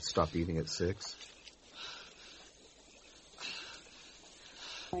 12, stop eating at 6.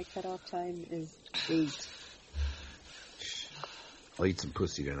 My cutoff time is 8. I'll eat some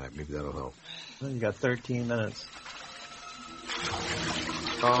pussy tonight. Maybe that'll help. Well, you got 13 minutes.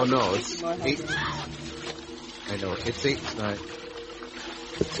 Oh, no, it's 8. I know, it's 8 tonight.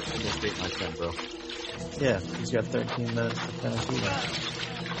 It's almost 8 my time, bro. Yeah, he's got 13 minutes to finish eating.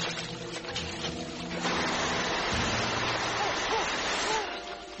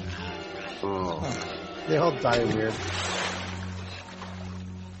 Oh. They all die weird.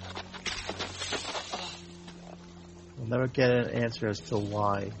 We'll never get an answer as to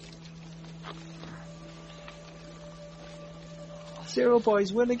why. Zero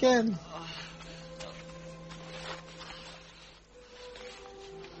Boys win again.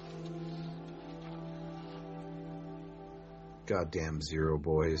 Goddamn Zero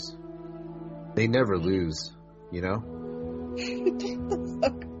Boys. They never lose, you know?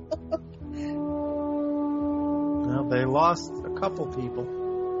 Well, they lost a couple people,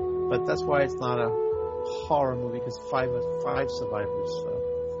 but that's why it's not a horror movie, because five survivors.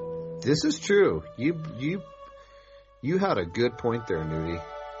 So. This is true. You had a good point there, Nudie.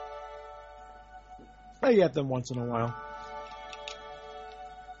 I get them once in a while.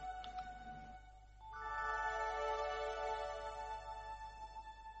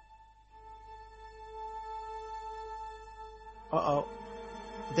 Uh-oh.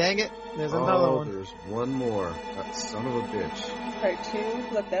 Dang it. There's another one. There's one more. That son of a bitch. Part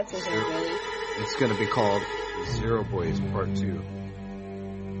 2? Look, that's a hit, really. It's going to be called Zero Boys Part 2.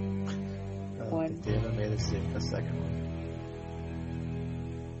 One. They never made a second one.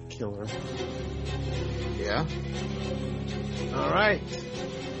 Killer. Yeah? Alright.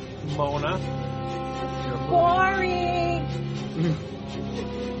 Mona. Boring!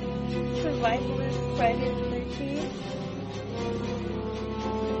 Survivalist Friday the 13th?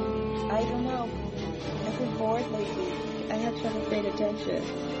 I don't know. I've been bored lately. I have trouble paying attention.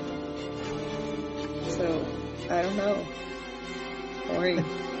 So, I don't know. Boring.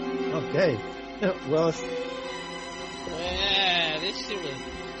 Okay. Well, yeah, this shit was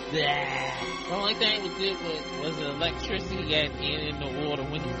blah. The only thing was good was the electricity got in the water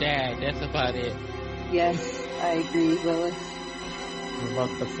when he died. That's about it. Yes, I agree, Willis. What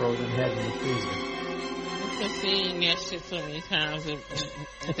about the frozen head in the freezer? I've been seeing that shit so many times.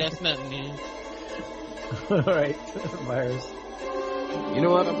 That's nothing new. Alright, Myers. You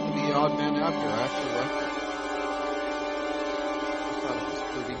know what? I'm going to be the odd man out here. I actually liked it. I thought it was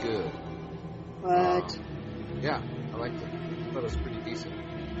pretty good. What? Yeah, I liked it. I thought it was pretty decent.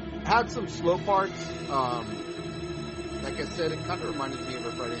 Had some slow parts. Like I said, it kind of reminded me of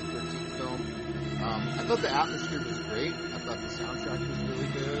a Friday the 13th film. I thought the atmosphere was great. I thought the soundtrack was really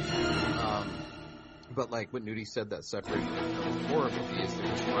good. But like what Nudie said, that separated the horror movie is there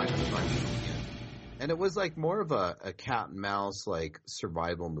was 5 survivors. And it was like more of a cat and mouse like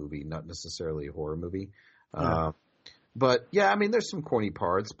survival movie, not necessarily a horror movie. Yeah. But yeah, I mean, there's some corny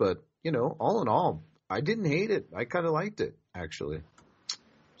parts, but you know, all in all, I didn't hate it. I kind of liked it, actually.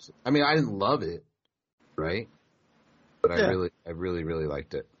 I mean, I didn't love it, right? But yeah. I really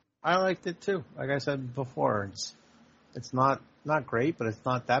liked it. I liked it too. Like I said before, it's not great, but it's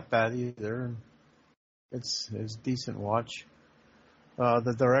not that bad either. It's a decent watch.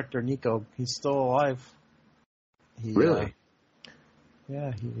 The director, Nico, he's still alive. Really?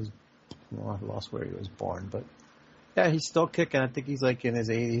 Yeah, he was. Well, I lost where he was born, but yeah, he's still kicking. I think he's like in his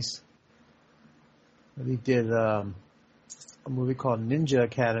 80s. But he did a movie called Ninja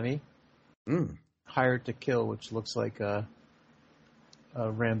Academy. Hired to Kill, which looks like a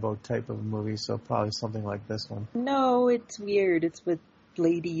Rambo type of movie, so probably something like this one. No, it's weird. It's with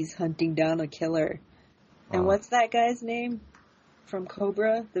ladies hunting down a killer. And what's that guy's name from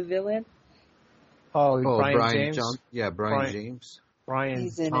Cobra, the villain? Oh, Brian James? Brian James. Brian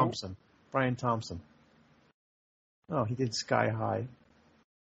Thompson. Brian Thompson. Oh, he did Sky High.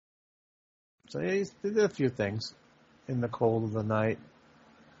 So yeah, he did a few things in the cold of the night.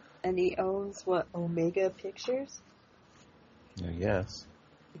 And he owns, what, Omega Pictures? Yes.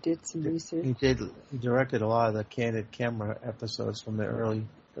 He did some research. He directed a lot of the Candid Camera episodes from the early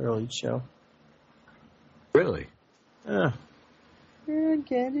show. Really? Yeah. We're on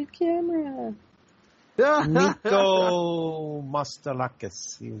candid camera. Nico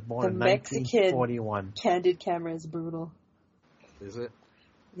Mastalakis. He was born The in Mexican 1941. candid camera is brutal. Is it?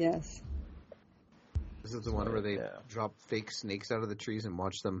 Yes. Is it the one where they drop fake snakes out of the trees and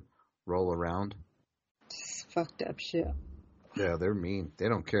watch them roll around? Just fucked up shit. Yeah, they're mean. They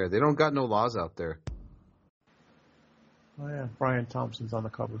don't care. They don't got no laws out there. Oh, yeah. Brian Thompson's on the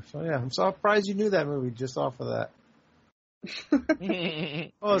cover. So, yeah, I'm surprised you knew that movie just off of that.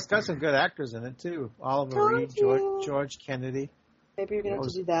 Well, it's got some good actors in it, too. Oliver Reed, George Kennedy. Maybe you're going to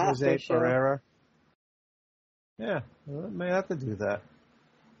have to do that. Jose Ferreira. Yeah, well, may have to do that.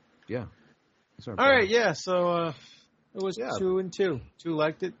 Yeah. All right, yeah, so it was 2 and 2. 2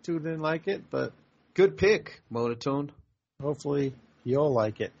 liked it, 2 didn't like it, but... Good pick, Monotone. Hopefully you'll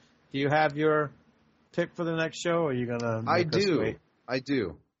like it. Do you have your pick for the next show, or are you going to make us wait? I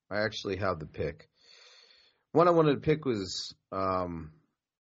do. I actually have the pick. One I wanted to pick was...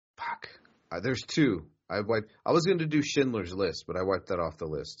 there's 2. I was going to do Schindler's List, but I wiped that off the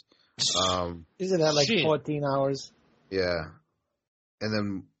list. Isn't that like 14 hours? Yeah. And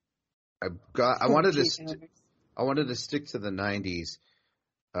then I wanted to stick to the 90s.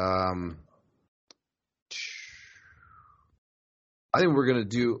 I think we're going to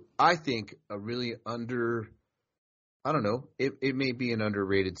do, a really I don't know, it may be an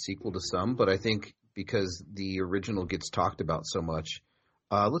underrated sequel to some, but I think because the original gets talked about so much,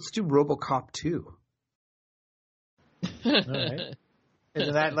 let's do RoboCop 2. All right.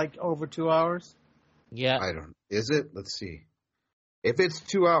 Isn't that like over 2 hours? Yeah. Is it? Let's see. If it's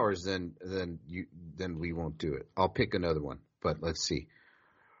 2 hours, then we won't do it. I'll pick another one, but let's see.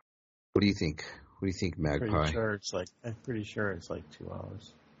 What do you think? What do you think, Magpie? I'm pretty sure it's like 2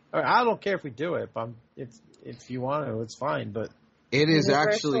 hours. I don't care if we do it, but if you want to, it's fine. But it is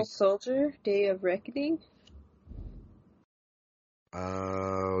actually Soldier, Day of Reckoning.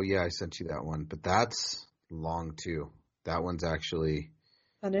 Oh yeah, I sent you that one, but that's long too. That one's actually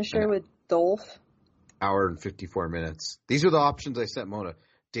Punisher with Dolph. Hour and 54 minutes. These are the options I sent Mona.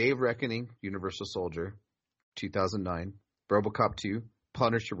 Day of Reckoning, Universal Soldier, 2009. RoboCop 2,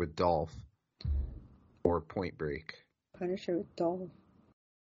 Punisher with Dolph, or Point Break. Punisher with Dolph.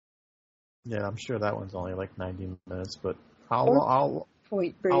 Yeah, I'm sure that one's only like 90 minutes. But how long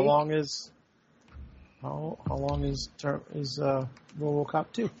is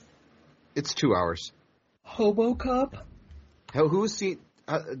RoboCop 2? It's 2 hours. HoboCop. Who's seen?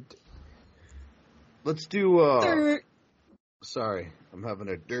 Let's do. Dirt. Sorry, I'm having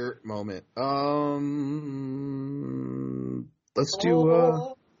a dirt moment. Let's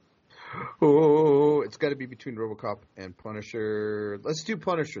do. It's got to be between RoboCop and Punisher. Let's do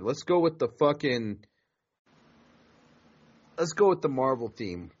Punisher. Let's go with the Marvel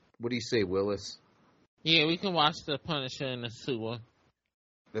theme. What do you say, Willis? Yeah, we can watch the Punisher in the sewer.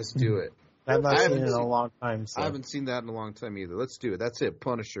 Let's do it. I've not seen it in a long time. So. I haven't seen that in a long time either. Let's do it. That's it.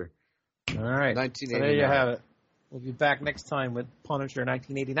 Punisher. All right. 1989. So there you have it. We'll be back next time with Punisher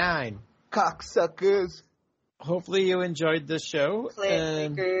 1989. Cocksuckers. Hopefully you enjoyed this show.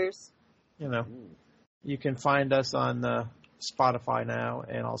 Playmakers. You know, you can find us on Spotify now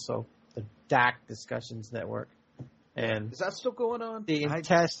and also the DAC Discussions Network. And is that still going on? The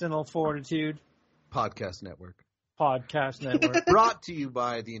Intestinal Fortitude Podcast Network. Brought to you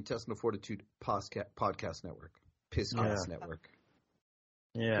by the Intestinal Fortitude Podcast Network. Pisscast Network.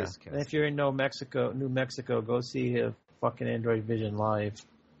 Yeah. Pisscast. And if you're in New Mexico, go see fucking Android Vision live.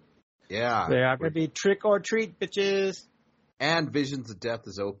 Yeah. They are going to be trick or treat, bitches. And Visions of Death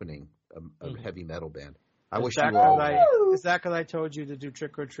is opening, a heavy metal band. Is that because I told you to do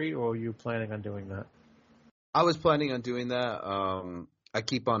trick or treat, or were you planning on doing that? I was planning on doing that. I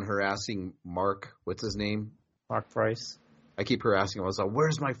keep on harassing Mark. What's his name? Mark Price. I keep harassing him. I was like,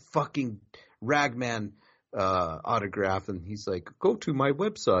 where's my fucking Ragman autograph? And he's like, go to my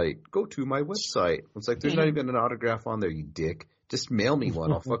website. I was like, there's not even an autograph on there, you dick. Just mail me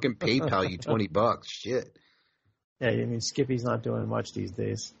one. I'll fucking PayPal you $20. Shit. Yeah, I mean, Skippy's not doing much these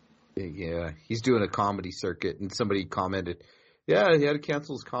days. Yeah, he's doing a comedy circuit, and somebody commented, yeah, he had to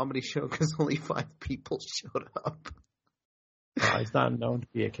cancel his comedy show because only 5 people showed up. He's not known to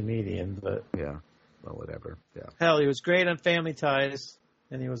be a comedian, but... Yeah, well, whatever, yeah. Hell, he was great on Family Ties,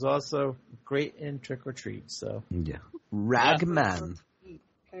 and he was also great in Trick or Treat, so... Yeah. Ragman.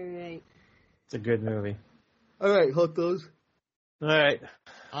 All right. It's a good movie. All right, hot those. All right.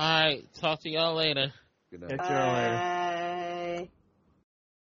 Talk to y'all later. Good night. Catch y'all later.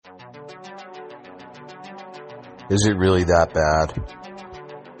 Is it really that bad?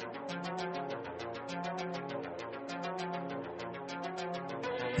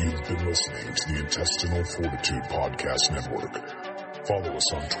 You've been listening to the Intestinal Fortitude Podcast Network. Follow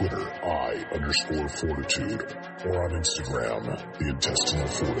us on Twitter, _Fortitude, or on Instagram, The Intestinal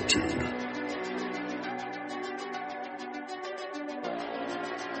Fortitude.